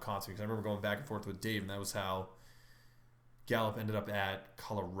Gallup concept. Because I remember going back and forth with Dave, and that was how Gallup ended up at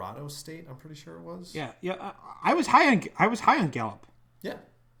Colorado State. I'm pretty sure it was. Yeah. I was high on Gallup.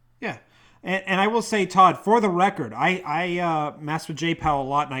 Yeah. And I will say, Todd, for the record, I mess with J Powell a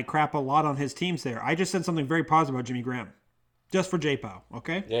lot, and I crap a lot on his teams there. I just said something very positive about Jimmy Graham, just for J Powell.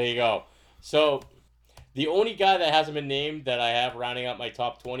 Okay. There you go. So the only guy that hasn't been named that I have rounding out my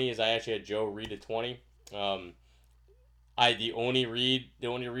top 20 is I actually had Joe Reed at 20. The only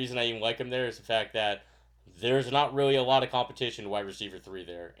reason I even like him there is the fact that there's not really a lot of competition wide receiver 3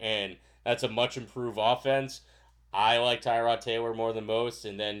 there, and that's a much improved offense. I like Tyrod Taylor more than most,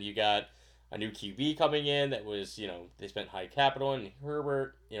 and then you got a new QB coming in that was, they spent high capital, and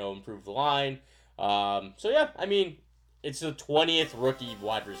Herbert, improved the line. So yeah, I mean, it's the 20th rookie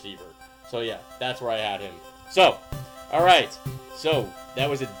wide receiver. So yeah, that's where I had him. So, all right. So that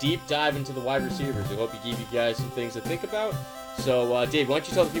was a deep dive into the wide receivers. I hope you gave you guys some things to think about. So Dave, why don't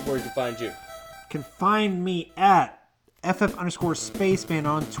you tell the people where you can find you? You can find me at FF_Spaceman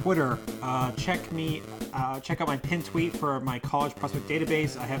on Twitter. Check out my pinned tweet for my college prospect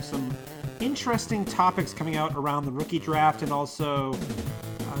database. I have some interesting topics coming out around the rookie draft and also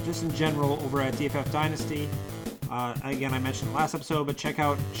just in general over at DFF Dynasty. Again, I mentioned the last episode, but check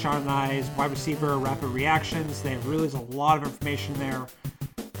out Sean and I's wide receiver rapid reactions. They really is a lot of information there.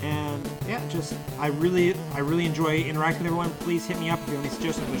 And yeah, I really enjoy interacting with everyone. Please hit me up if you have any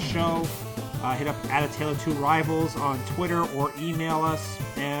suggestions for the show. Hit up @ATaylor2Rivals on Twitter or email us.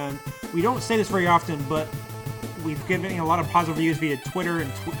 And we don't say this very often, but we've given a lot of positive reviews via Twitter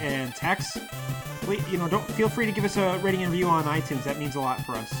and text. Please, don't feel free to give us a rating and review on iTunes. That means a lot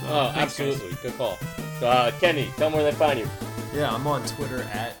for us. Thanks, absolutely. Guys. Good call. Kenny, tell them where they find you. Yeah, I'm on Twitter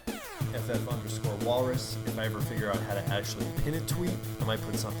at @FF_walrus. If I ever figure out how to actually pin a tweet, I might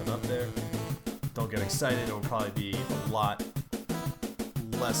put something up there. Don't get excited. It will probably be a lot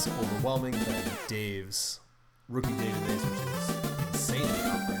less overwhelming than Dave's rookie database, which is insanely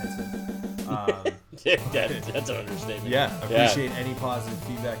comprehensive. That's an understatement. Yeah, appreciate any positive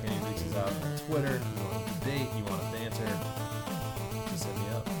feedback. Any reaches out on Twitter. You want to debate, you want to banter, just hit me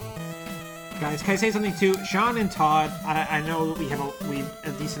up. Guys, can I say something too? Sean and Todd, I know that we have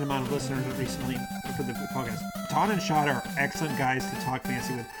a decent amount of listeners recently for the podcast. Todd and Sean are excellent guys to talk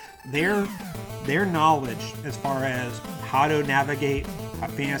fantasy with. Their knowledge as far as how to navigate a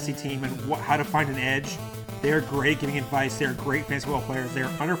fantasy team and how to find an edge, they're great giving advice. They're great fantasy football players. They're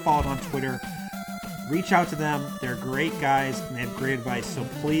underfollowed on Twitter. Reach out to them. They're great guys and they have great advice. So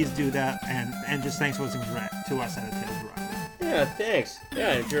please do that. And just thanks for listening to us at A Tales of Rivalry. Yeah, thanks.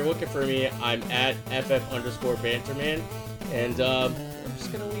 Yeah, if you're looking for me, I'm at @FF_banterman. And I'm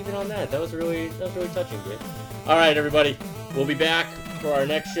just going to leave it on that. That was really touching, dude. All right, everybody. We'll be back for our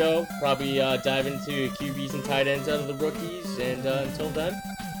next show. Probably dive into QBs and tight ends out of the rookies. And until then,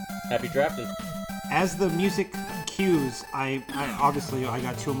 happy drafting. As the music cues, I obviously I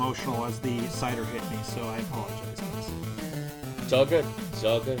got too emotional as the cider hit me, so I apologize, guys. It's all good. It's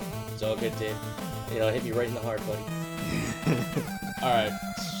all good. It's all good, Dave. It hit me right in the heart, buddy. All right.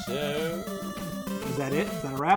 So... Is that it? Is that a wrap?